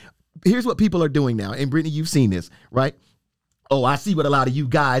for, here's what people are doing now. And Brittany, you've seen this, right? Oh, I see what a lot of you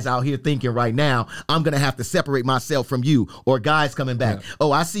guys out here thinking right now. I'm going to have to separate myself from you, or guys coming back. Yeah.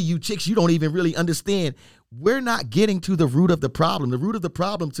 Oh, I see you chicks. You don't even really understand. We're not getting to the root of the problem. The root of the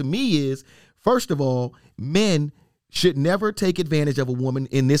problem to me is, first of all, men should never take advantage of a woman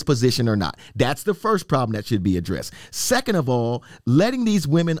in this position or not. That's the first problem that should be addressed. Second of all, letting these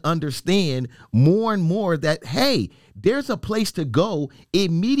women understand more and more that, hey, there's a place to go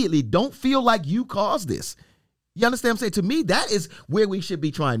immediately. Don't feel like you caused this. You understand what I'm saying? To me, that is where we should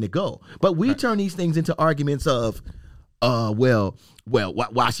be trying to go. But we turn these things into arguments of,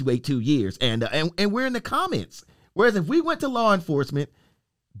 why she wait 2 years? And we're in the comments. Whereas if we went to law enforcement,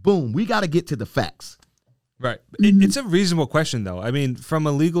 boom, we got to get to the facts. Right. It's a reasonable question, though. I mean, from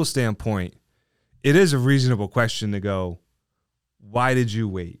a legal standpoint, it is a reasonable question to go, why did you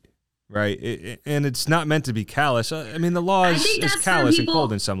wait? Right. And it's not meant to be callous. I mean, the law is callous and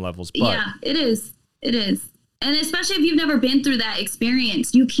cold in some levels. But yeah, it is. It is. And especially if you've never been through that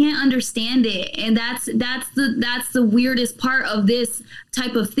experience, you can't understand it. And that's the weirdest part of this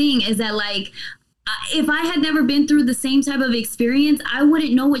type of thing, is that, like, if I had never been through the same type of experience, I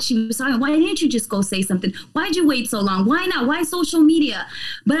wouldn't know what she was talking about. Why didn't you just go say something? Why'd you wait so long? Why not? Why social media?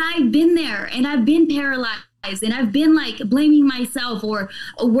 But I've been there, and I've been paralyzed, and I've been like blaming myself or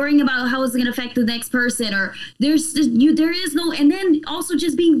worrying about how it's going to affect the next person, or there is no, and then also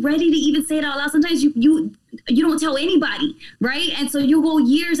just being ready to even say it out loud. Sometimes you don't tell anybody, right? And so you go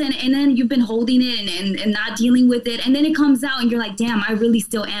years and then you've been holding it and not dealing with it. And then it comes out and you're like, damn, I really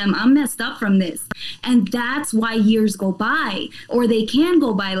still am. I'm messed up from this. And that's why years go by, or they can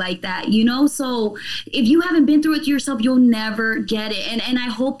go by like that, you know? So if you haven't been through it yourself, you'll never get it. And I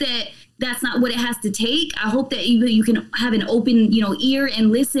hope that that's not what it has to take. I hope that you can have an open, ear and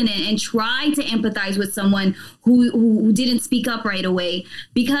listen and try to empathize with someone who didn't speak up right away,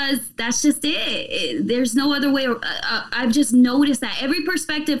 because that's just it. There's no other way. I've just noticed that every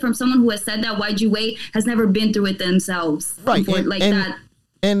perspective from someone who has said that, why'd you wait, has never been through it themselves. Right. That.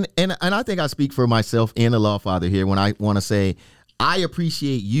 And I think I speak for myself and the Law Father here when I want to say, I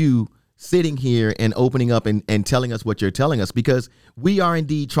appreciate you sitting here and opening up and telling us what you're telling us, because we are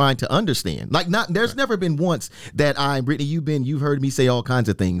indeed trying to understand. There's never been once that Brittany, you've heard me say all kinds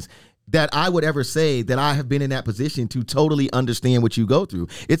of things that I would ever say that I have been in that position to totally understand what you go through.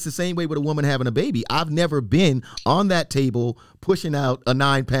 It's the same way with a woman having a baby. I've never been on that table pushing out a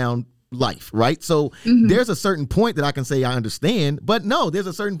 9-pound life, right? So there's a certain point that I can say I understand, but no, there's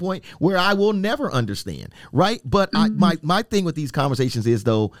a certain point where I will never understand, right? But my thing with these conversations is,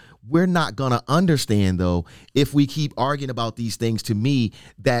 though, we're not gonna understand, though, if we keep arguing about these things, to me,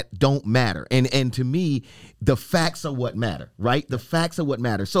 that don't matter. And to me, the facts are what matter, right? The facts are what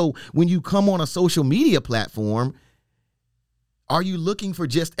matter. So when you come on a social media platform, are you looking for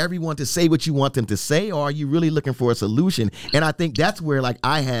just everyone to say what you want them to say, or are you really looking for a solution? And I think that's where, like,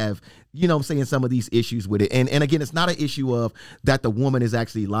 I have, I'm saying, some of these issues with it. And again, it's not an issue of that the woman is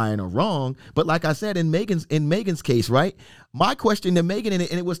actually lying or wrong. But like I said, in Megan's case, right? My question to Megan, and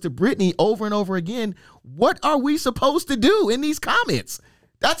it was to Brittany over and over again, what are we supposed to do in these comments?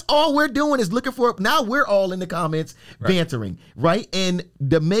 That's all we're doing, is looking for. Now we're all in the comments bantering, right? And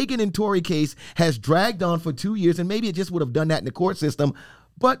the Megan and Tory case has dragged on for 2 years, and maybe it just would have done that in the court system,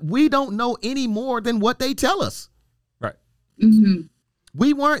 but we don't know any more than what they tell us. Right. Mm-hmm.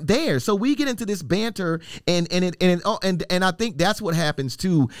 We weren't there, so we get into this banter, and I think that's what happens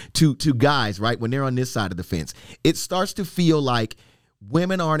to guys, right? When they're on this side of the fence, it starts to feel like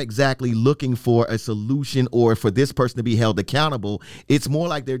women aren't exactly looking for a solution or for this person to be held accountable. It's more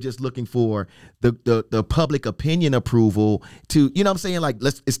like they're just looking for the public opinion approval to, you know what I'm saying? Like,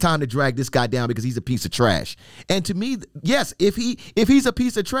 it's time to drag this guy down because he's a piece of trash. And to me, yes, if he's a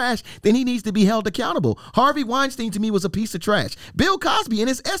piece of trash, then he needs to be held accountable. Harvey Weinstein, to me, was a piece of trash. Bill Cosby, in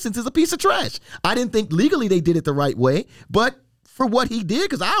his essence, is a piece of trash. I didn't think legally they did it the right way, but for what he did,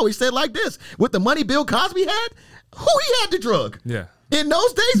 because I always said like this, with the money Bill Cosby had, who he had to drug? Yeah. In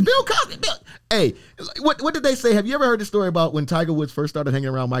those days, Bill Cosby. Hey, what did they say? Have you ever heard the story about when Tiger Woods first started hanging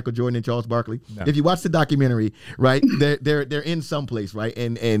around Michael Jordan and Charles Barkley? No. If you watch the documentary, right, they're in some place, right,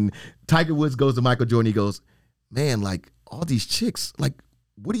 and Tiger Woods goes to Michael Jordan. He goes, man, like, all these chicks, like,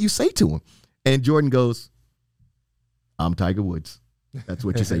 what do you say to him? And Jordan goes, I'm Tiger Woods. That's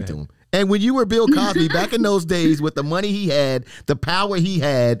what you say to him. And when you were Bill Cosby back in those days, with the money he had, the power he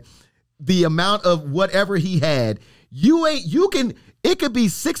had, the amount of whatever he had, it could be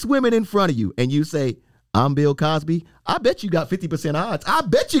 6 women in front of you, and you say, I'm Bill Cosby. I bet you got 50% odds. I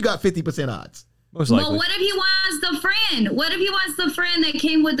bet you got 50% odds. Most likely. But what if he wants the friend? What if he wants the friend that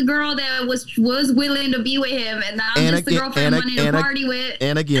came with the girl that was willing to be with him, and I'm just the girlfriend wanting to party with?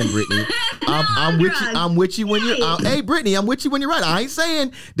 And again, Brittany, I'm with you when you're. Hey, Brittany, I'm with you when you're right. I ain't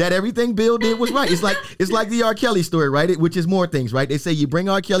saying that everything Bill did was right. It's like the R. Kelly story, right? Which is more things, right? They say you bring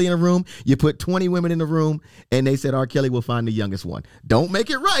R. Kelly in a room, you put 20 women in the room, and they said R. Kelly will find the youngest one. Don't make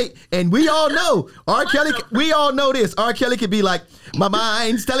it right. And we all know R. Kelly. We all know this. R. Kelly could be like, my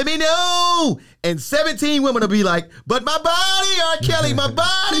mind's telling me no. And 17 women will be like, but my body, R. Kelly, my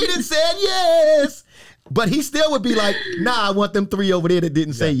body that said yes. But he still would be like, nah, I want them 3 over there that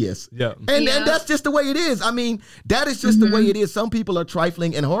didn't say yes. Yeah. And that's just the way it is. I mean, that is just the way it is. Some people are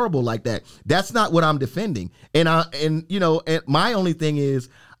trifling and horrible like that. That's not what I'm defending. And my only thing is,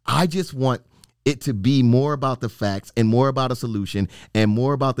 I just want it to be more about the facts and more about a solution and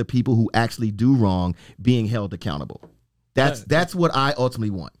more about the people who actually do wrong being held accountable. That's what I ultimately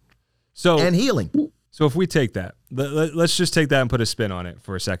want. And healing. So if we take that, let's just take that and put a spin on it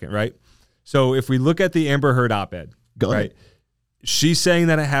for a second, right? So if we look at the Amber Heard op-ed, right? She's saying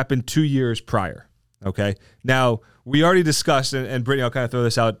that it happened 2 years prior, okay? Now, we already discussed, and Brittany, I'll kind of throw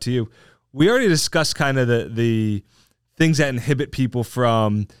this out to you. We already discussed kind of the things that inhibit people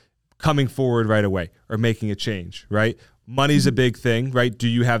from coming forward right away or making a change, right? Money's a big thing, right? Do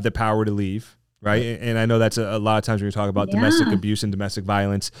you have the power to leave? Right. And I know that's a lot of times when you talk about domestic abuse and domestic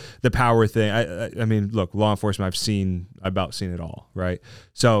violence, the power thing. I mean, look, law enforcement, I've about seen it all. Right.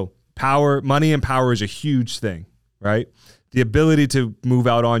 So money and power is a huge thing. Right. The ability to move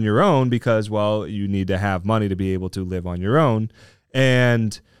out on your own because, well, you need to have money to be able to live on your own.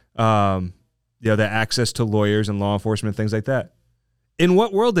 And, the access to lawyers and law enforcement, things like that. In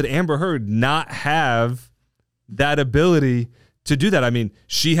what world did Amber Heard not have that ability to do that? I mean,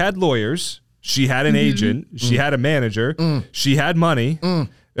 she had lawyers. She had an agent. She had a manager. She had money.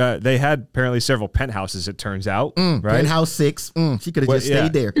 They had apparently several penthouses, it turns out. Right? Penthouse 6. She could have just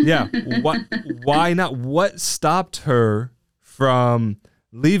stayed there. Yeah. Why not? What stopped her from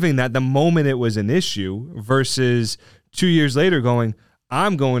leaving that the moment it was an issue versus 2 years later going,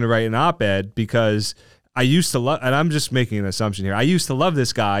 I'm going to write an op-ed because I used to love, and I'm just making an assumption here, I used to love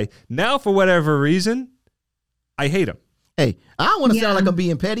this guy. Now, for whatever reason, I hate him. Hey, I don't want to sound like I'm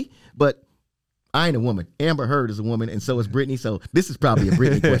being petty, but I ain't a woman. Amber Heard is a woman, and so is Brittany. So this is probably a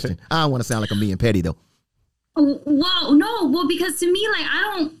Brittany question. I don't want to sound like I'm being petty, though. Well, no. Well, because to me,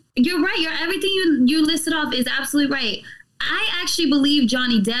 you're right. Everything you listed off is absolutely right. I actually believe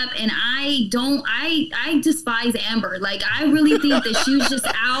Johnny Depp, and I despise Amber. Like, I really think that she was just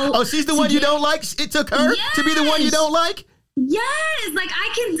out. Oh, she's the one you don't like? It took her to be the one you don't like? Yes, like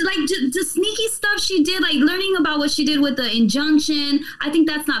I can, like the sneaky stuff she did, like learning about what she did with the injunction. I think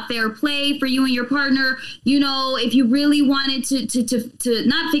that's not fair play for you and your partner. You know, if you really wanted to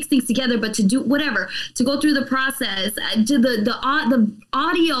not fix things together, but to do whatever, to go through the process, to the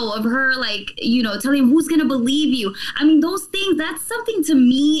audio of her, like, you know, telling him who's gonna believe you. I mean, those things. That's something to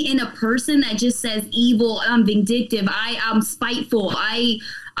me in a person that just says evil. I'm vindictive. I'm spiteful. I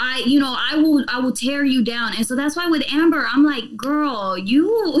will tear you down. And so that's why with Amber, I'm like, girl,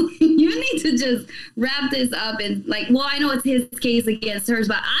 you need to just wrap this up. And like, well, I know it's his case against hers,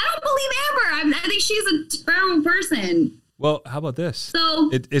 but I don't believe Amber. I think she's a terrible person. Well, how about this? So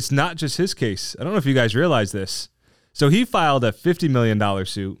it's not just his case. I don't know if you guys realize this. So he filed a $50 million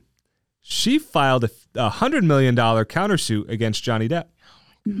suit. She filed a $100 million countersuit against Johnny Depp.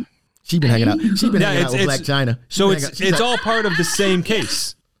 She's been hanging out. She's been hanging out with Black China. So it's all part of the same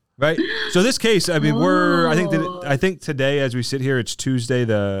case. Right. So this case, I mean, I think today, as we sit here, it's Tuesday,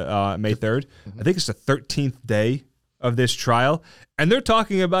 the May 3rd. I think it's the 13th day of this trial. And they're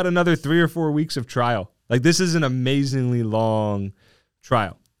talking about another 3 or 4 weeks of trial. Like, this is an amazingly long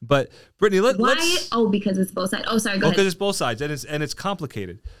trial. But Brittany, let's. Oh, because it's both sides. Oh, sorry. Go ahead. Because it's both sides, and it's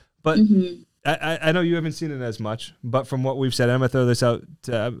complicated. But I know you haven't seen it as much, but from what we've said, I'm gonna throw this out.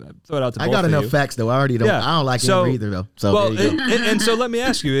 Throw it out to both of you. I got enough facts though. I already don't. Yeah. I don't like Amber either though. So well, and so let me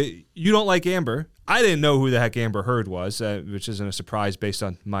ask you: you don't like Amber? I didn't know who the heck Amber Heard was, which isn't a surprise based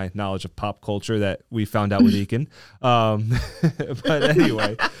on my knowledge of pop culture that we found out with Eakin. But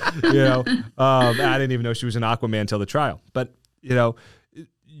anyway, I didn't even know she was an Aquaman until the trial. But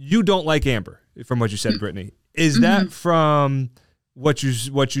you don't like Amber, from what you said, Brittany. Is that from what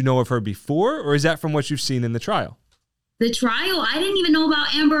you know of her before, or is that from what you've seen in the trial? the trial, I didn't even know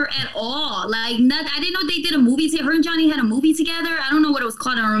about Amber at all. Like, I didn't know they did a movie together. Her and Johnny had a movie together. I don't know what it was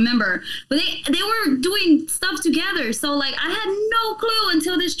called. I don't remember. But they were doing stuff together. So, like, I had no clue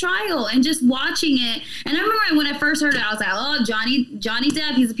until this trial and just watching it. And I remember when I first heard it, I was like, oh, Johnny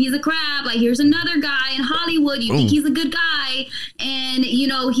Depp, he's a piece of crap. Like, here's another guy in Hollywood. You think he's a good guy. And, you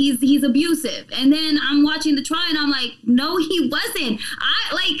know, he's abusive. And then I'm watching the trial and I'm like, no, he wasn't.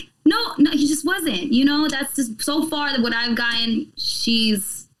 No, he just wasn't. You know, that's just so far that what I've gotten,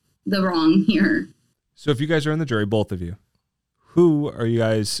 she's the wrong here. So if you guys are in the jury, both of you, who are you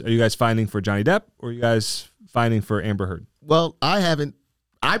guys finding for Johnny Depp, or are you guys finding for Amber Heard? Well,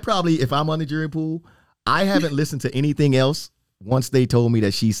 I probably, if I'm on the jury pool, I haven't listened to anything else once they told me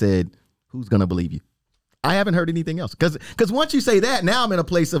that she said, who's going to believe you? I haven't heard anything else. Because once you say that, now I'm in a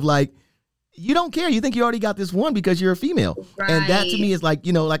place of like, you don't care. You think you already got this one because you're a female. Right. And that to me is like,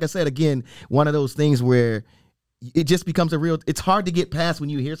 you know, like I said, again, one of those things where it just becomes it's hard to get past when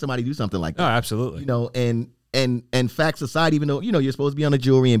you hear somebody do something like that. Oh, absolutely. You know, and facts aside, even though, you know, you're supposed to be on a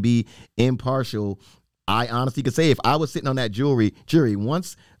jury and be impartial, I honestly could say if I was sitting on that jury,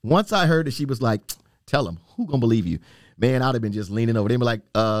 once I heard that she was like, tell them, who gonna believe you? Man, I'd have been just leaning over. They'd be like,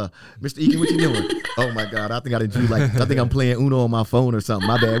 Mr. Eakin, what you doing? Oh my God, I think I think I'm playing Uno on my phone or something.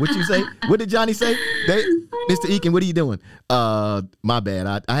 My bad. What you say? What did Johnny say? Mr. Eakin, what are you doing? My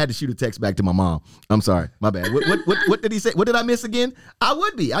bad. I had to shoot a text back to my mom. I'm sorry. My bad. What did he say? What did I miss again? I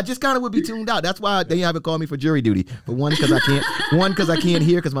would be. I just kind of would be tuned out. That's why they haven't called me for jury duty. For one, because I can't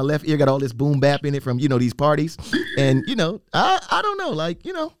hear because my left ear got all this boom bap in it from, you know, these parties. And, you know, I don't know. Like,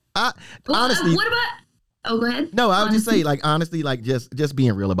 you know, honestly. What about... Oh, go ahead. No, I would just say, like, honestly, like, just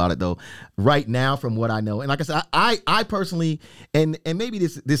being real about it, though. Right now, from what I know, and like I said, I personally, and maybe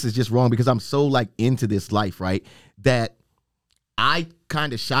this is just wrong because I'm so, like, into this life, right, that I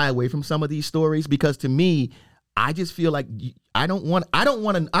kind of shy away from some of these stories because to me, I just feel like I don't want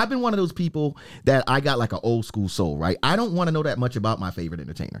to, I've been one of those people that I got, like, an old school soul, right? I don't want to know that much about my favorite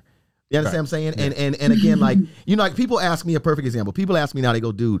entertainer. You understand what I'm saying? Yeah. And again, like, you know, like people ask me a perfect example. People ask me now, they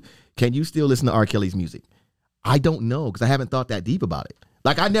go, dude, can you still listen to R. Kelly's music? I don't know because I haven't thought that deep about it.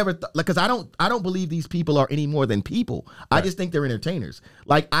 Like I never, because I don't believe these people are any more than people. Right. I just think they're entertainers.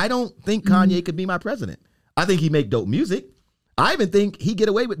 Like I don't think Kanye could be my president. I think he make dope music. I even think he get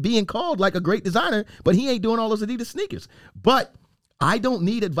away with being called like a great designer, but he ain't doing all those Adidas sneakers. But I don't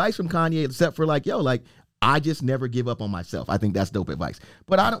need advice from Kanye except for like, yo, like, I just never give up on myself. I think that's dope advice.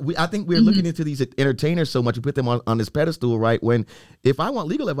 But I think we're looking into these entertainers so much. We put them on this pedestal, right? When if I want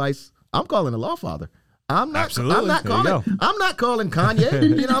legal advice, I'm calling the law father. I'm not calling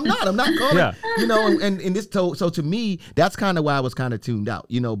Kanye. You know, I'm not calling, you know, and this, so to me, that's kind of why I was kind of tuned out,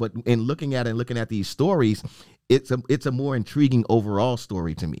 you know, but in looking at these stories, it's a more intriguing overall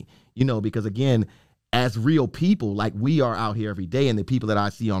story to me, you know, because again, as real people, like we are out here every day and the people that I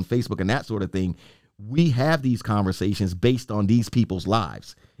see on Facebook and that sort of thing, we have these conversations based on these people's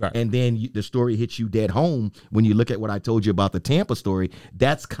lives. Right. And then the story hits you dead home when you look at what I told you about the Tampa story.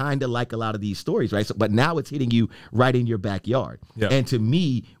 That's kind of like a lot of these stories, right? So, but now it's hitting you right in your backyard. Yeah. And to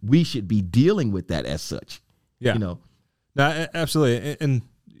me, we should be dealing with that as such. Yeah. You know? No, absolutely. And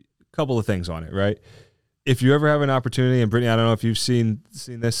a couple of things on it, right? If you ever have an opportunity, and Brittany, I don't know if you've seen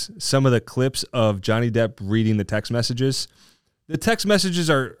this, some of the clips of Johnny Depp reading the text messages. The text messages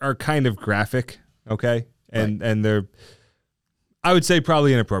are kind of graphic. Okay. And they're, I would say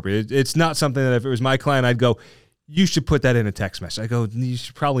probably inappropriate. It's not something that if it was my client, I'd go, you should put that in a text message. I go, you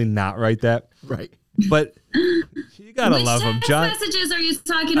should probably not write that. Right. But you got to love them. Which text messages are you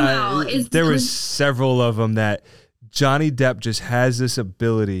talking about? There was several of them that Johnny Depp just has this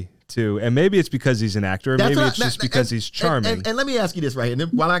ability to, and maybe it's because he's an actor, or maybe it's just because he's charming. And let me ask you this right here. And then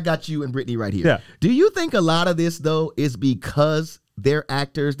while I got you and Brittany right here, do you think a lot of this, though, is because they're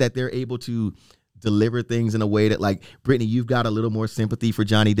actors that they're able to deliver things in a way that, like, Brittany, you've got a little more sympathy for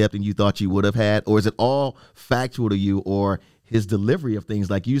Johnny Depp than you thought you would have had? Or is it all factual to you, or his delivery of things,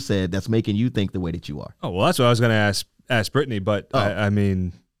 like you said, that's making you think the way that you are? Oh, well, that's what I was going to ask Brittany, but I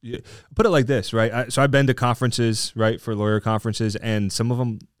mean, put it like this, right? So I've been to conferences, right, for lawyer conferences, and some of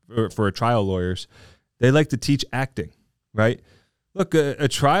them for trial lawyers, they like to teach acting, right? Look, a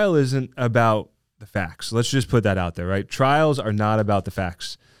trial isn't about the facts. Let's just put that out there, right? Trials are not about the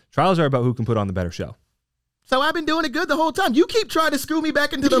facts. Trials are about who can put on the better show. So I've been doing it good the whole time. You keep trying to screw me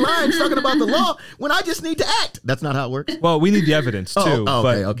back into the lines talking about the law when I just need to act. That's not how it works. Well, we need the evidence too.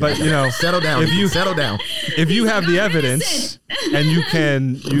 Okay. But you know, settle down. Settle down. If you have the evidence and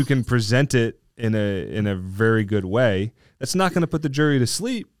you can present it in a very good way, that's not going to put the jury to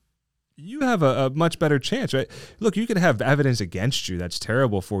sleep. You have a much better chance, right? Look, you can have evidence against you that's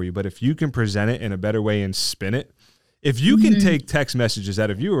terrible for you, but if you can present it in a better way and spin it, If you can take text messages out,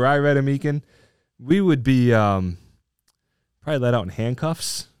 if you or I read them, Meekin, we would be probably let out in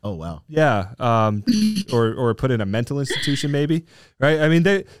handcuffs. Oh, wow. Yeah, or put in a mental institution, maybe. Right? I mean,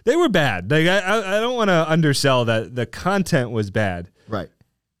 they were bad. Like I don't want to undersell that the content was bad. Right.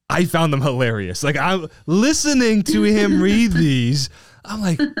 I found them hilarious. Like I'm listening to him read these. I'm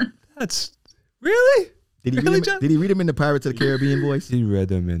like, that's really. Did he read them in the Pirates of the Caribbean voice? He read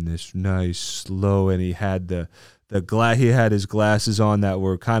them in this nice, slow, and he had he had his glasses on that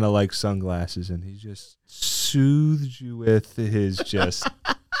were kind of like sunglasses, and he just soothed you with his just.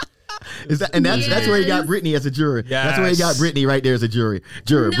 That's where he got Brittany as a juror. Yes. That's where he got Brittany right there as a juror.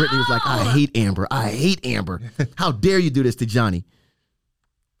 No. Brittany was like, I hate Amber. How dare you do this to Johnny?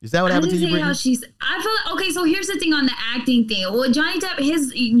 Is that what happened to you, Brittany? I feel like, okay, so here's the thing on the acting thing. Well, Johnny Depp,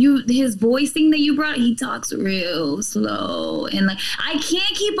 his voice thing that you brought, he talks real slow. And like, I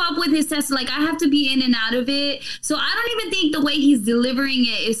can't keep up with his test. Like, I have to be in and out of it. So I don't even think the way he's delivering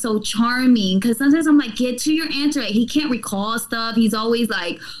it is so charming. Because sometimes I'm like, get to your answer. He can't recall stuff. He's always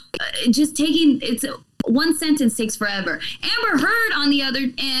like, just it's one sentence takes forever. Amber Heard on the other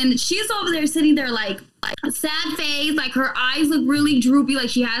end, she's over there sitting there like a sad face, like her eyes look really droopy, like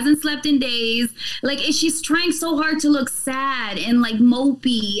she hasn't slept in days. Like she's trying so hard to look sad and like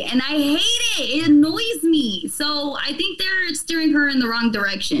mopey, and I hate it. It annoys me. So I think they're steering her in the wrong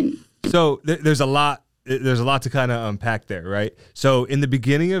direction. So there's a lot to kind of unpack there, right? So in the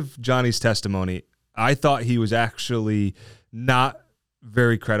beginning of Johnny's testimony, I thought he was actually not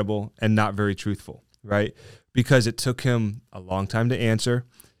very credible and not very truthful, right? Because it took him a long time to answer.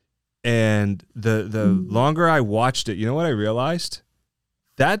 And the longer I watched it, you know what I realized?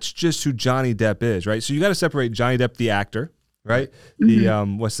 That's just who Johnny Depp is, right? So you got to separate Johnny Depp, the actor, right?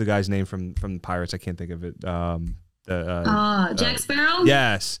 The what's the guy's name from Pirates? I can't think of it. Jack Sparrow?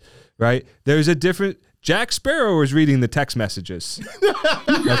 Yes, right? There's a different... Jack Sparrow was reading the text messages.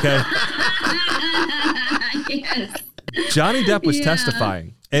 Okay? Yes. Johnny Depp was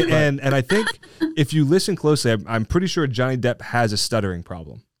testifying. And I think if you listen closely, I'm pretty sure Johnny Depp has a stuttering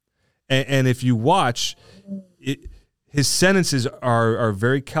problem. And if you watch, his sentences are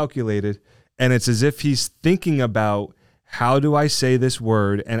very calculated, and it's as if he's thinking about how do I say this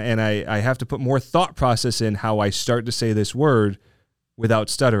word, and I have to put more thought process in how I start to say this word without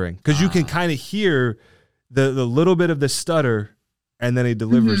stuttering. Because you can kind of hear the little bit of the stutter, and then he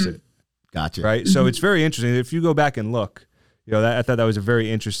delivers it. Gotcha. Right? So it's very interesting. If you go back and look, I thought that was a very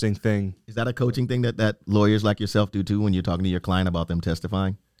interesting thing. Is that a coaching thing that lawyers like yourself do too when you're talking to your client about them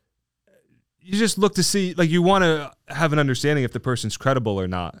testifying? You just look to see, like, you want to have an understanding if the person's credible or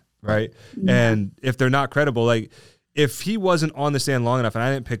not, right? Yeah. And if they're not credible, like, if he wasn't on the stand long enough and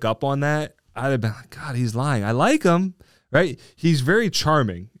I didn't pick up on that, I'd have been like, God, he's lying. I like him, right? He's very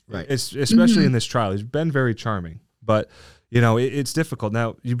charming, right? Especially in this trial. He's been very charming, but it's difficult.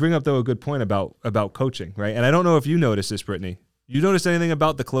 Now, you bring up, though, a good point about coaching, right? And I don't know if you noticed this, Brittany. You noticed anything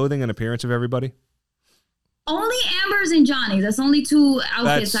about the clothing and appearance of everybody? Only Amber's and Johnny. That's only two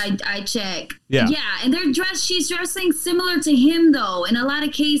outfits I check. Yeah. Yeah, and she's dressing similar to him, though, in a lot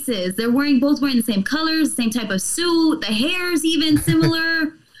of cases. They're both wearing the same colors, same type of suit. The hair's even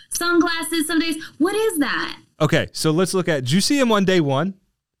similar. Sunglasses some days. What is that? Okay, so let's look at, did you see him on day one?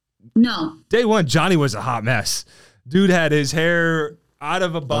 No. Day one, Johnny was a hot mess. Dude had his hair out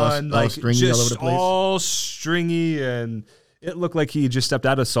of a bun, all stringy, just all over the place. All stringy, and it looked like he just stepped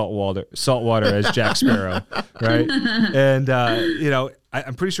out of salt water as Jack Sparrow, right? And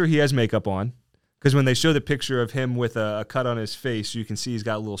I'm pretty sure he has makeup on, because when they show the picture of him with a cut on his face, you can see he's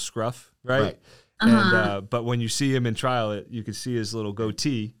got a little scruff, right? And but when you see him in trial, you can see his little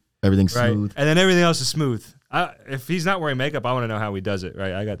goatee. Everything's right? smooth, and then everything else is smooth. If he's not wearing makeup, I want to know how he does it,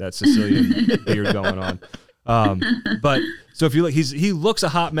 right? I got that Sicilian beard going on. But so if you look, he looks a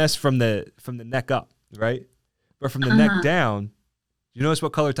hot mess from the neck up, right? But from the neck down, you notice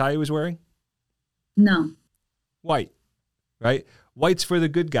what color tie he was wearing? No. White, right? White's for the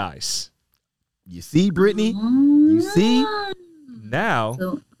good guys. You see, Brittany? You see? Now,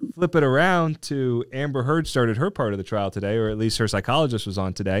 flip it around to Amber Heard started her part of the trial today, or at least her psychologist was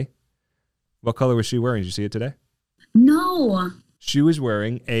on today. What color was she wearing? Did you see it today? No. She was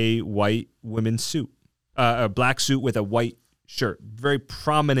wearing a white women's suit, a black suit with a white shirt, very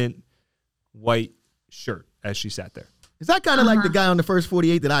prominent white shirt as she sat there. Is that kind of like the guy on the first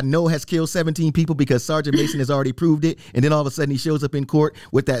 48 that I know has killed 17 people because Sergeant Mason has already proved it, and then all of a sudden he shows up in court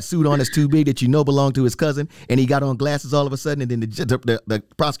with that suit on that's too big that you know belonged to his cousin, and he got on glasses all of a sudden, and then the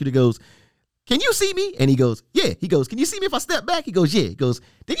prosecutor goes, "Can you see me?" And he goes, "Yeah." He goes, "Can you see me if I step back?" He goes, "Yeah." He goes,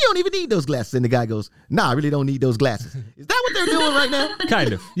 "Then you don't even need those glasses." And the guy goes, "Nah, I really don't need those glasses." Is that what they're doing right now?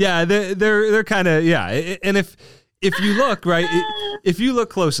 Kind of. Yeah, they're kind of, yeah. And if you look, right, if you look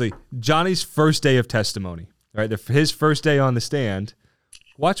closely, Johnny's first day of testimony, right, his first day on the stand,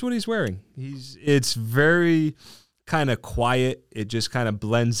 watch what he's wearing. It's very kind of quiet. It just kind of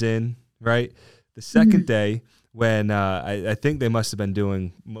blends in, right? The second day, when I think they must have been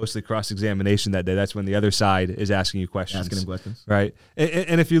doing mostly cross-examination that day. That's when the other side is asking you questions. Asking him questions. Right.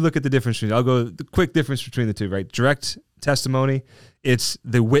 And if you look at the difference between, I'll go the quick difference between the two, right? Direct testimony, it's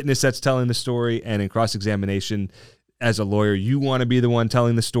the witness that's telling the story, and in cross-examination, as a lawyer, you want to be the one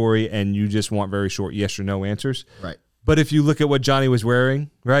telling the story, and you just want very short yes or no answers. Right. But if you look at what Johnny was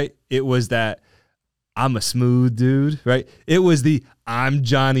wearing, right, it was that I'm a smooth dude, right? It was the I'm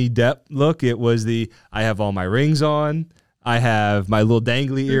Johnny Depp look. It was the I have all my rings on. I have my little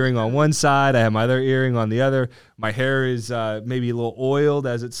dangly earring on one side. I have my other earring on the other. My hair is maybe a little oiled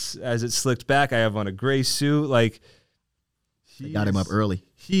as it's slicked back. I have on a gray suit. Like, they got him up early.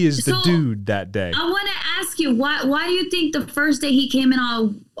 He is the dude that day. I want to ask you, why do you think the first day he came in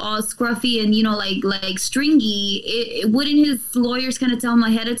all scruffy and, like stringy, wouldn't his lawyers kind of tell him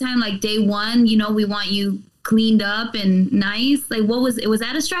ahead of time, like day one, we want you cleaned up and nice? Like, was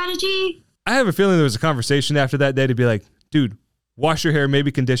that a strategy? I have a feeling there was a conversation after that day to be like, dude, wash your hair,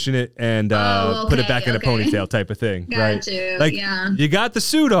 maybe condition it, and put it back in a ponytail type of thing. Got you. Like, you got the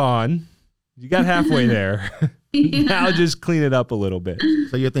suit on, you got halfway there. Now just clean it up a little bit.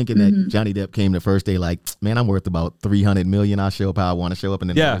 So you're thinking that Johnny Depp came the first day like, man, I'm worth about $300 million. I'll show up how I want to show up. And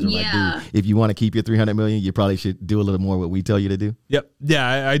then like, dude, if you want to keep your $300 million, you probably should do a little more what we tell you to do. Yep.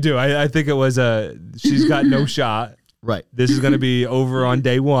 Yeah, I do. I think it was she's got no shot. Right. This is going to be over on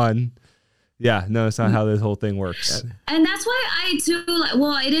day one. Yeah, no, it's not how this whole thing works. And that's why I too,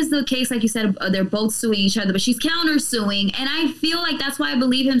 it is the case, like you said, they're both suing each other, but she's counter-suing. And I feel like that's why I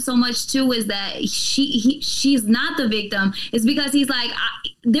believe him so much too, is that she's not the victim. It's because he's like,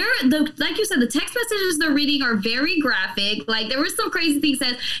 like you said, the text messages they're reading are very graphic. Like, there were some crazy things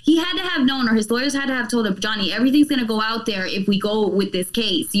that he had to have known, or his lawyers had to have told him, Johnny, everything's going to go out there if we go with this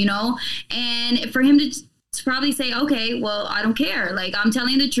case, And for him to probably say, okay, well, I don't care. Like, I'm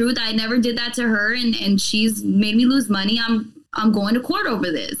telling the truth. I never did that to her, and she's made me lose money. I'm going to court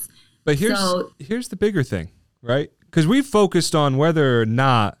over this. But here's the bigger thing, right? Because we focused on whether or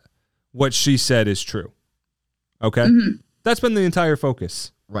not what she said is true. Okay? Mm-hmm. That's been the entire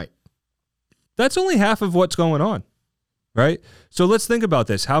focus. Right. That's only half of what's going on, right? So let's think about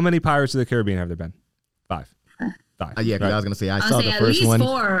this. How many Pirates of the Caribbean have there been? 5. Yeah, because I was going to say, I saw the first one,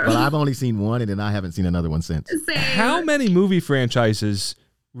 4. But I've only seen one, and then I haven't seen another one since. Same. How many movie franchises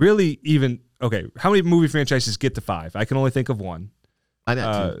really how many movie franchises get to 5? I can only think of one. I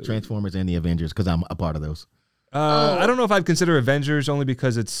got 2, Transformers and the Avengers, because I'm a part of those. I don't know if I'd consider Avengers, only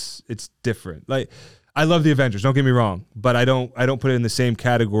because it's different. Like, I love the Avengers, don't get me wrong, but I don't put it in the same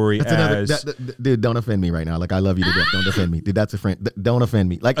category as... Dude, don't offend me right now. Like, I love you to death. Don't offend me. Dude, that's a friend. Don't offend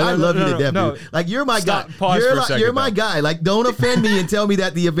me. Like, I love you to death, dude. Like, you're my guy. Pause for a second, you're my guy. Like, don't offend me and tell me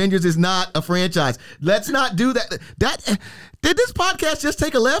that the Avengers is not a franchise. Let's not do that. Did this podcast just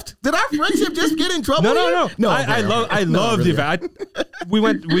take a left? Did our friendship just get in trouble? No. I love the event. We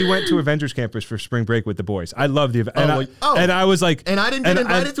went to Avengers Campus for spring break with the boys. I love the event. And I was like... And I didn't get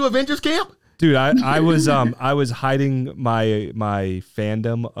invited to Avengers Camp? Dude, I was hiding my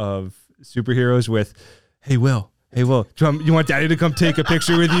fandom of superheroes with, hey Will, you want Daddy to come take a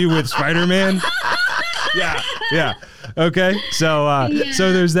picture with you with Spider-Man? Yeah. Okay, so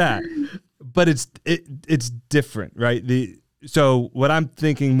there's that, but it's different, right? So what I'm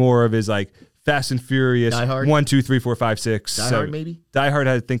thinking more of is like Fast and Furious, Die Hard? 1, 2, 3, 4, 5, 6. Die Hard, maybe? Die Hard,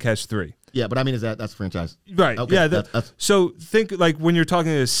 I think, has 3. Yeah, but I mean, that's a franchise. Right. Okay, yeah. That's... So think like when you're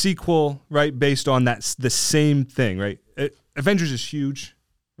talking a sequel, right, based on the same thing, right? Avengers is huge,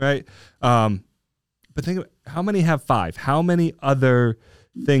 right? But think about how many have 5? How many other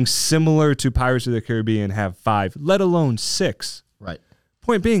things similar to Pirates of the Caribbean have 5, let alone 6? Right.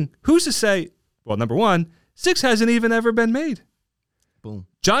 Point being, who's to say, well, number one, 6 hasn't even ever been made. Boom.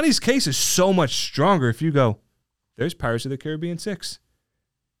 Johnny's case is so much stronger if you go, there's Pirates of the Caribbean 6.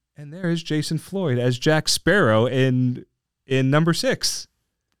 And there is Jason Floyd as Jack Sparrow in number 6.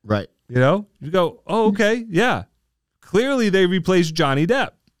 Right. You go, oh, okay, yeah. Clearly they replaced Johnny Depp.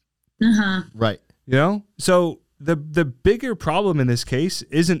 Uh-huh. Right. So the bigger problem in this case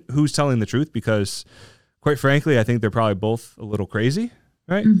isn't who's telling the truth, because quite frankly, I think they're probably both a little crazy,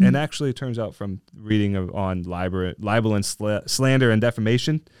 right? Mm-hmm. And actually it turns out from reading on libel and slander and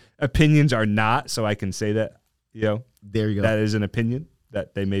defamation, opinions are not, so I can say that, there you go. That is an opinion.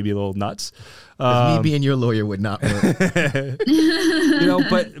 That they may be a little nuts. Me being your lawyer would not work.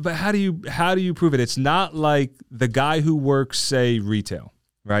 But how do you prove it? It's not like the guy who works, say, retail,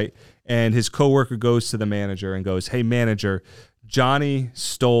 right? and his coworker goes to the manager and goes, "Hey, manager, Johnny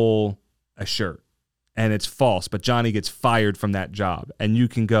stole a shirt and it's false, but Johnny gets fired from that job." And you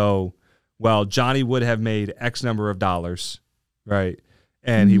can go, well, Johnny would have made X number of dollars, right?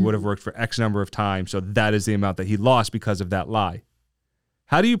 And he would have worked for X number of time. So that is the amount that he lost because of that lie.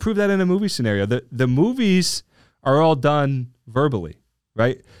 How do you prove that in a movie scenario? The movies are all done verbally,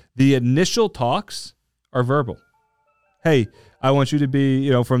 right? The initial talks are verbal. Hey, I want you to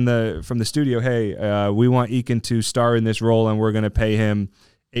be, from the studio, hey, we want Eakin to star in this role and we're going to pay him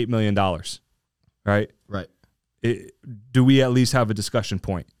 $8 million, right? Right. Do we at least have a discussion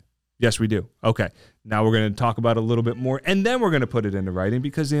point? Yes, we do. Okay. Now we're going to talk about it a little bit more, and then we're going to put it into writing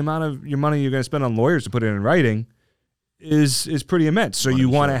because the amount of your money you're going to spend on lawyers to put it in writing is pretty immense. So you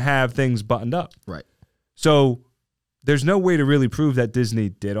want to have things buttoned up. Right. So there's no way to really prove that Disney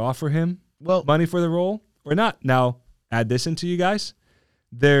did offer him money for the role or not. Now, add this into you guys.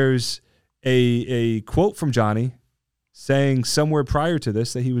 There's a quote from Johnny saying somewhere prior to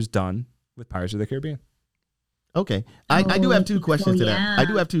this that he was done with Pirates of the Caribbean. Okay. I do have two questions to that. I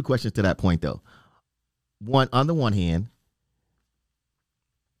do have two questions to that point, though. One, on the one hand,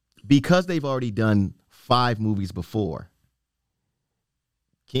 because they've already done 5 movies before,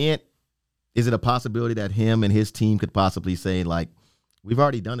 is it a possibility that him and his team could possibly say, like, we've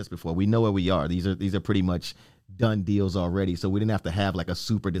already done this before. We know where we are. These are pretty much done deals already. So we didn't have to have like a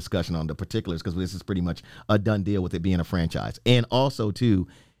super discussion on the particulars because this is pretty much a done deal with it being a franchise. And also, too,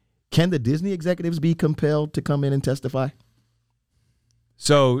 can the Disney executives be compelled to come in and testify?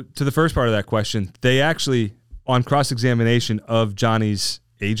 So to the first part of that question, they actually, on cross-examination of Johnny's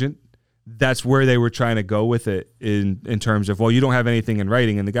agent, that's where they were trying to go with it in terms of, well, you don't have anything in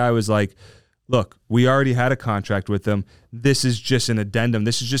writing. And the guy was like, look, we already had a contract with them. This is just an addendum.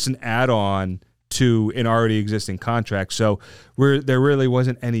 This is just an add-on to an already existing contract. So there really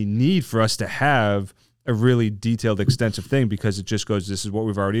wasn't any need for us to have a really detailed, extensive thing because it just goes, this is what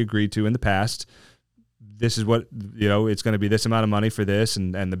we've already agreed to in the past. This is what, it's going to be this amount of money for this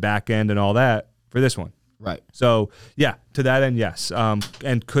and the back end and all that for this one. Right. So, yeah, to that end, yes.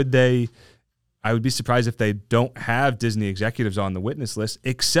 And could they, I would be surprised if they don't have Disney executives on the witness list,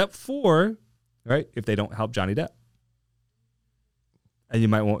 except for, right, if they don't help Johnny Depp. And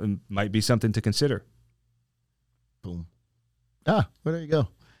it might be something to consider. Boom. Well, there you go.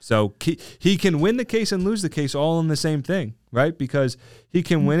 So he can win the case and lose the case all in the same thing, right? Because he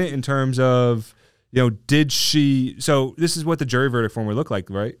can win it in terms of, did she, so this is what the jury verdict form would look like,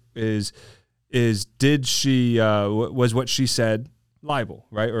 right? Is did she, was what she said libel,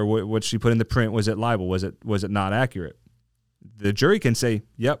 right? Or what she put in the print, was it libel? Was it not accurate? The jury can say,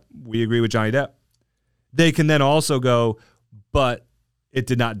 yep, we agree with Johnny Depp. They can then also go, but it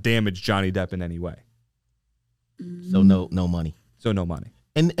did not damage Johnny Depp in any way. So no money. So no money.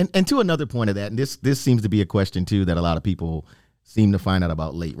 And to another point of that, and this seems to be a question too that a lot of people seem to find out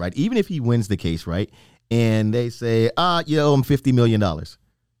about late, right? Even if he wins the case, right? And they say, you owe him $50 million.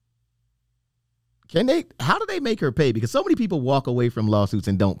 How do they make her pay? Because so many people walk away from lawsuits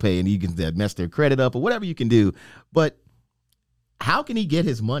and don't pay, and you can mess their credit up or whatever you can do. But how can he get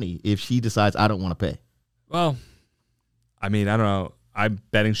his money if she decides I don't want to pay? Well, I mean, I don't know. I'm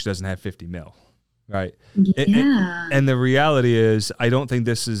betting she doesn't have 50 mil, right? Yeah. And the reality is, I don't think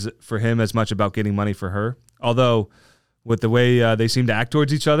this is for him as much about getting money for her. Although, with the way they seem to act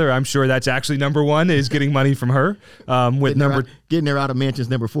towards each other, I'm sure that's actually number one is getting money from her. Getting her out of mansions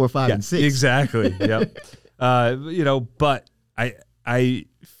number 4, 5, and 6. Exactly. Yep. But I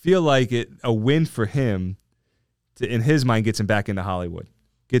feel like a win for him, in his mind, gets him back into Hollywood,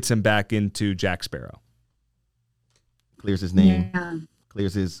 gets him back into Jack Sparrow. Clears his name. Yeah.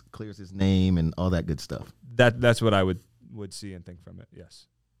 Clears his name and all that good stuff. That's what I would see and think from it. Yes.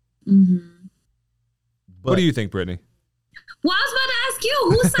 Mm-hmm. What do you think, Brittany? Well, I was about to ask you,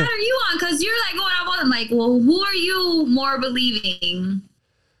 whose side are you on? Because you're like going up on them. Like, well, who are you more believing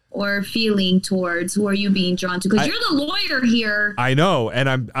or feeling towards? Who are you being drawn to? Because you're the lawyer here. I know,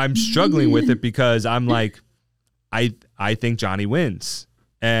 and I'm struggling with it because I'm like, I think Johnny wins.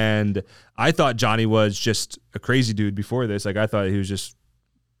 And I thought Johnny was just a crazy dude before this. Like, I thought he was just,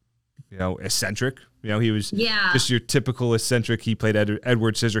 eccentric. He was just your typical eccentric. He played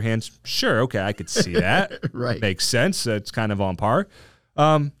Edward Scissorhands. Sure, okay, I could see that. Right. Makes sense. It's kind of on par.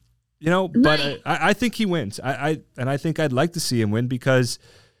 But I think he wins. I think I'd like to see him win because,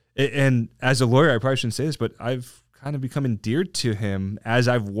 and as a lawyer, I probably shouldn't say this, but I've kind of become endeared to him as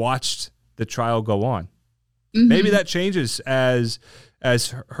I've watched the trial go on. Mm-hmm. Maybe that changes as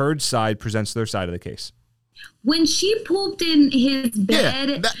Heard's side presents their side of the case. When she pooped in his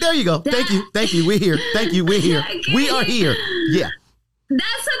bed. There you go. Thank you. We're here. We are here. Yeah.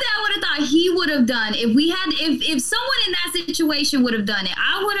 That's something I would have thought he would have done if someone in that situation would have done it,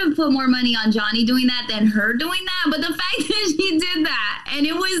 I would have put more money on Johnny doing that than her doing that. But the fact that she did that and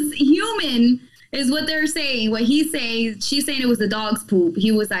it was human is what they're saying. What he's saying, she's saying it was the dog's poop.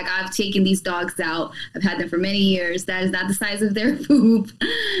 He was like, I've taken these dogs out. I've had them for many years. That is not the size of their poop.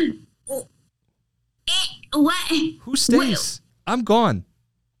 What? Who stays? I'm gone.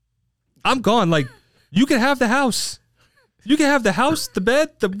 Like, you can have the house. You can have the house, the bed,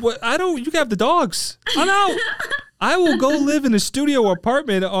 you can have the dogs. I'm out. I will go live in a studio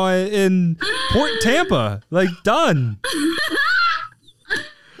apartment in Port Tampa. Like, done.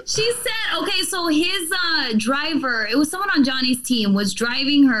 She said, okay, so his driver, it was someone on Johnny's team, was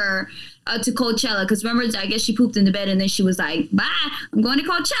driving her to Coachella. Because remember, I guess she pooped in the bed and then she was like, bye, I'm going to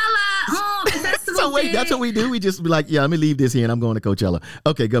Coachella. Oh, so wait, that's what we do? We just be like, yeah, let me leave this here and I'm going to Coachella.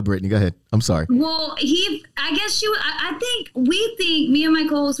 Okay, go, Brittany. Go ahead. I'm sorry. Well, I guess she was, I think, me and my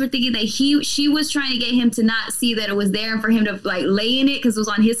co-hosts were thinking that she was trying to get him to not see that it was there and for him to like lay in it because it was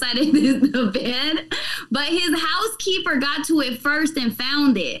on his side of the bed. But his housekeeper got to it first and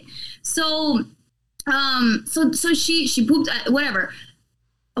found it. So she pooped, whatever.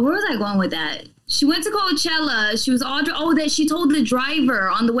 Where was I going with that? She went to Coachella. She was that she told the driver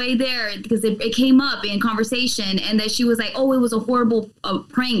on the way there because it came up in conversation and that she was like, oh, it was a horrible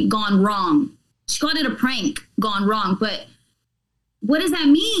prank gone wrong. She called it a prank gone wrong. But what does that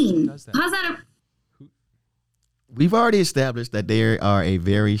mean? How's that We've already established that they are a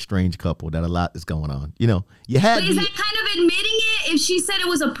very strange couple, that a lot is going on. You know, but is that kind of admitting it if she said it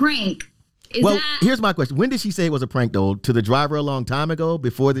was a prank? Here's my question. When did she say it was a prank, though? To the driver a long time ago,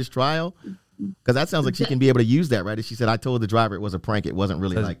 before this trial? Because that sounds like she can be able to use that, right? If she said, I told the driver it was a prank, it wasn't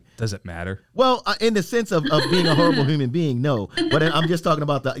really Does it matter? Well, in the sense of being a horrible human being, no. But I'm just talking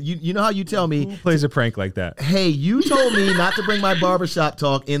about you know how you tell me. Who plays a prank like that? Hey, you told me not to bring my barbershop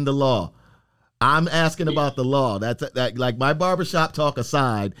talk in the law. I'm asking about the law. That like my barbershop talk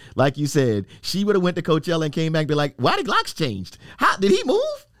aside, like you said, she would have went to Coachella and came back and be like, why did Glocks changed? How did he move?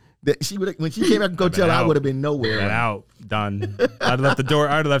 That she would when she came back from Coachella, I would have been nowhere. Out, done. I'd have left the door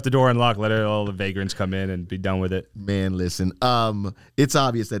unlocked, let all the vagrants come in, and be done with it. Man, listen. It's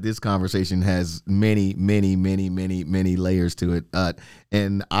obvious that this conversation has many, many, many, many, many layers to it,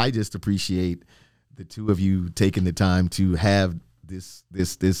 and I just appreciate the two of you taking the time to have this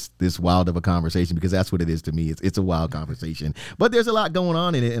wild of a conversation, because that's what it is to me. It's a wild conversation, but there's a lot going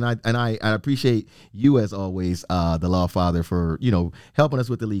on in it, and I appreciate you as always, the Law Father, for helping us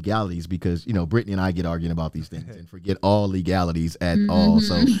with the legalities, because Brittany and I get arguing about these things and forget all legalities at all.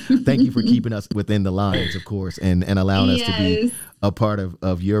 So thank you for keeping us within the lines, of course, and allowing us to be a part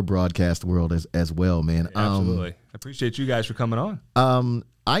of your broadcast world as well, man. Absolutely. I appreciate you guys for coming on.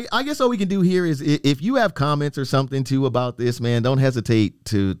 I guess all we can do here is, if you have comments or something too about this, man, don't hesitate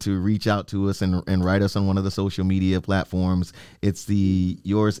to reach out to us and write us on one of the social media platforms. It's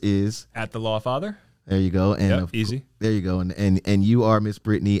yours is at the Law Father. There you go. And easy. There you go. And you are Miss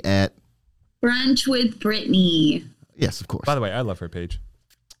Brittany at Brunch with Brittany. Yes, of course. By the way, I love her page.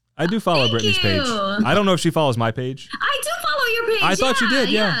 I do follow Brittany's page. I don't know if she follows my page. I do follow your page. I thought you did.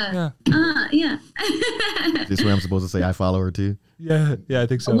 Yeah. Is this where I'm supposed to say I follow her too? Yeah, I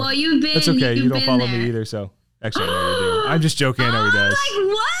think so. Well, you've been. That's okay. You don't follow there. me either, so actually, I know you do. I'm just joking. I know he does. Like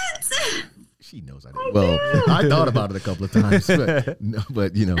what? She knows I do. Well, I thought about it a couple of times, but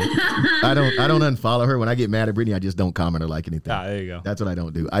I don't unfollow her. When I get mad at Brittany, I just don't comment or like anything. There you go. That's what I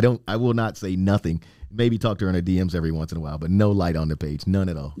don't do. I will not say nothing. Maybe talk to her in her DMs every once in a while, but no light on the page. None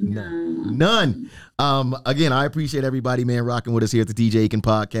at all. None. Again, I appreciate everybody, man, rocking with us here at the TJ Aiken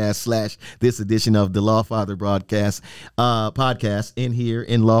podcast / this edition of the Law Father podcast in here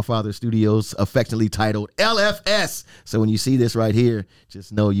in Law Father Studios, affectionately titled LFS. So when you see this right here,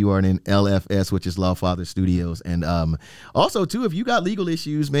 just know you are in LFS, which is Law Father Studios. And also, too, if you got legal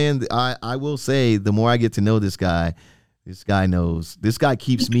issues, man, I will say, the more I get to know this guy knows. This guy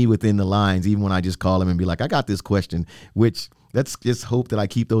keeps me within the lines, even when I just call him and be like, I got this question, which let's just hope that I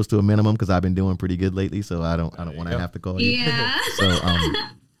keep those to a minimum, because I've been doing pretty good lately, so I don't want to have to call you. Yeah. So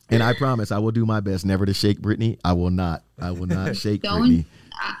and I promise I will do my best never to shake Brittany. I will not shake Brittany.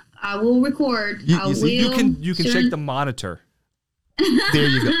 I will record. You can shake the monitor.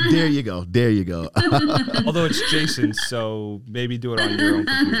 There you go. Although it's Jason, so maybe do it on your own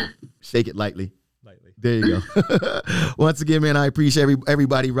computer. Shake it lightly. There you go. Once again, man, I appreciate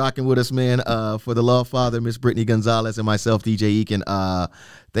everybody rocking with us, man. For the Law Father, Miss Brittany Gonzalez, and myself, DJ Aiken.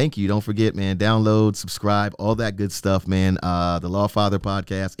 Thank you. Don't forget, man, download, subscribe, all that good stuff, man. The Law Father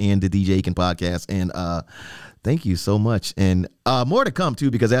podcast and the DJ Aiken podcast. And thank you so much. And more to come,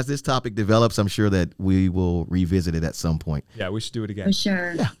 too, because as this topic develops, I'm sure that we will revisit it at some point. Yeah, we should do it again. For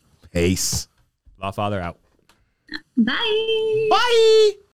sure. Yeah. Peace. Lawfather out. Bye. Bye.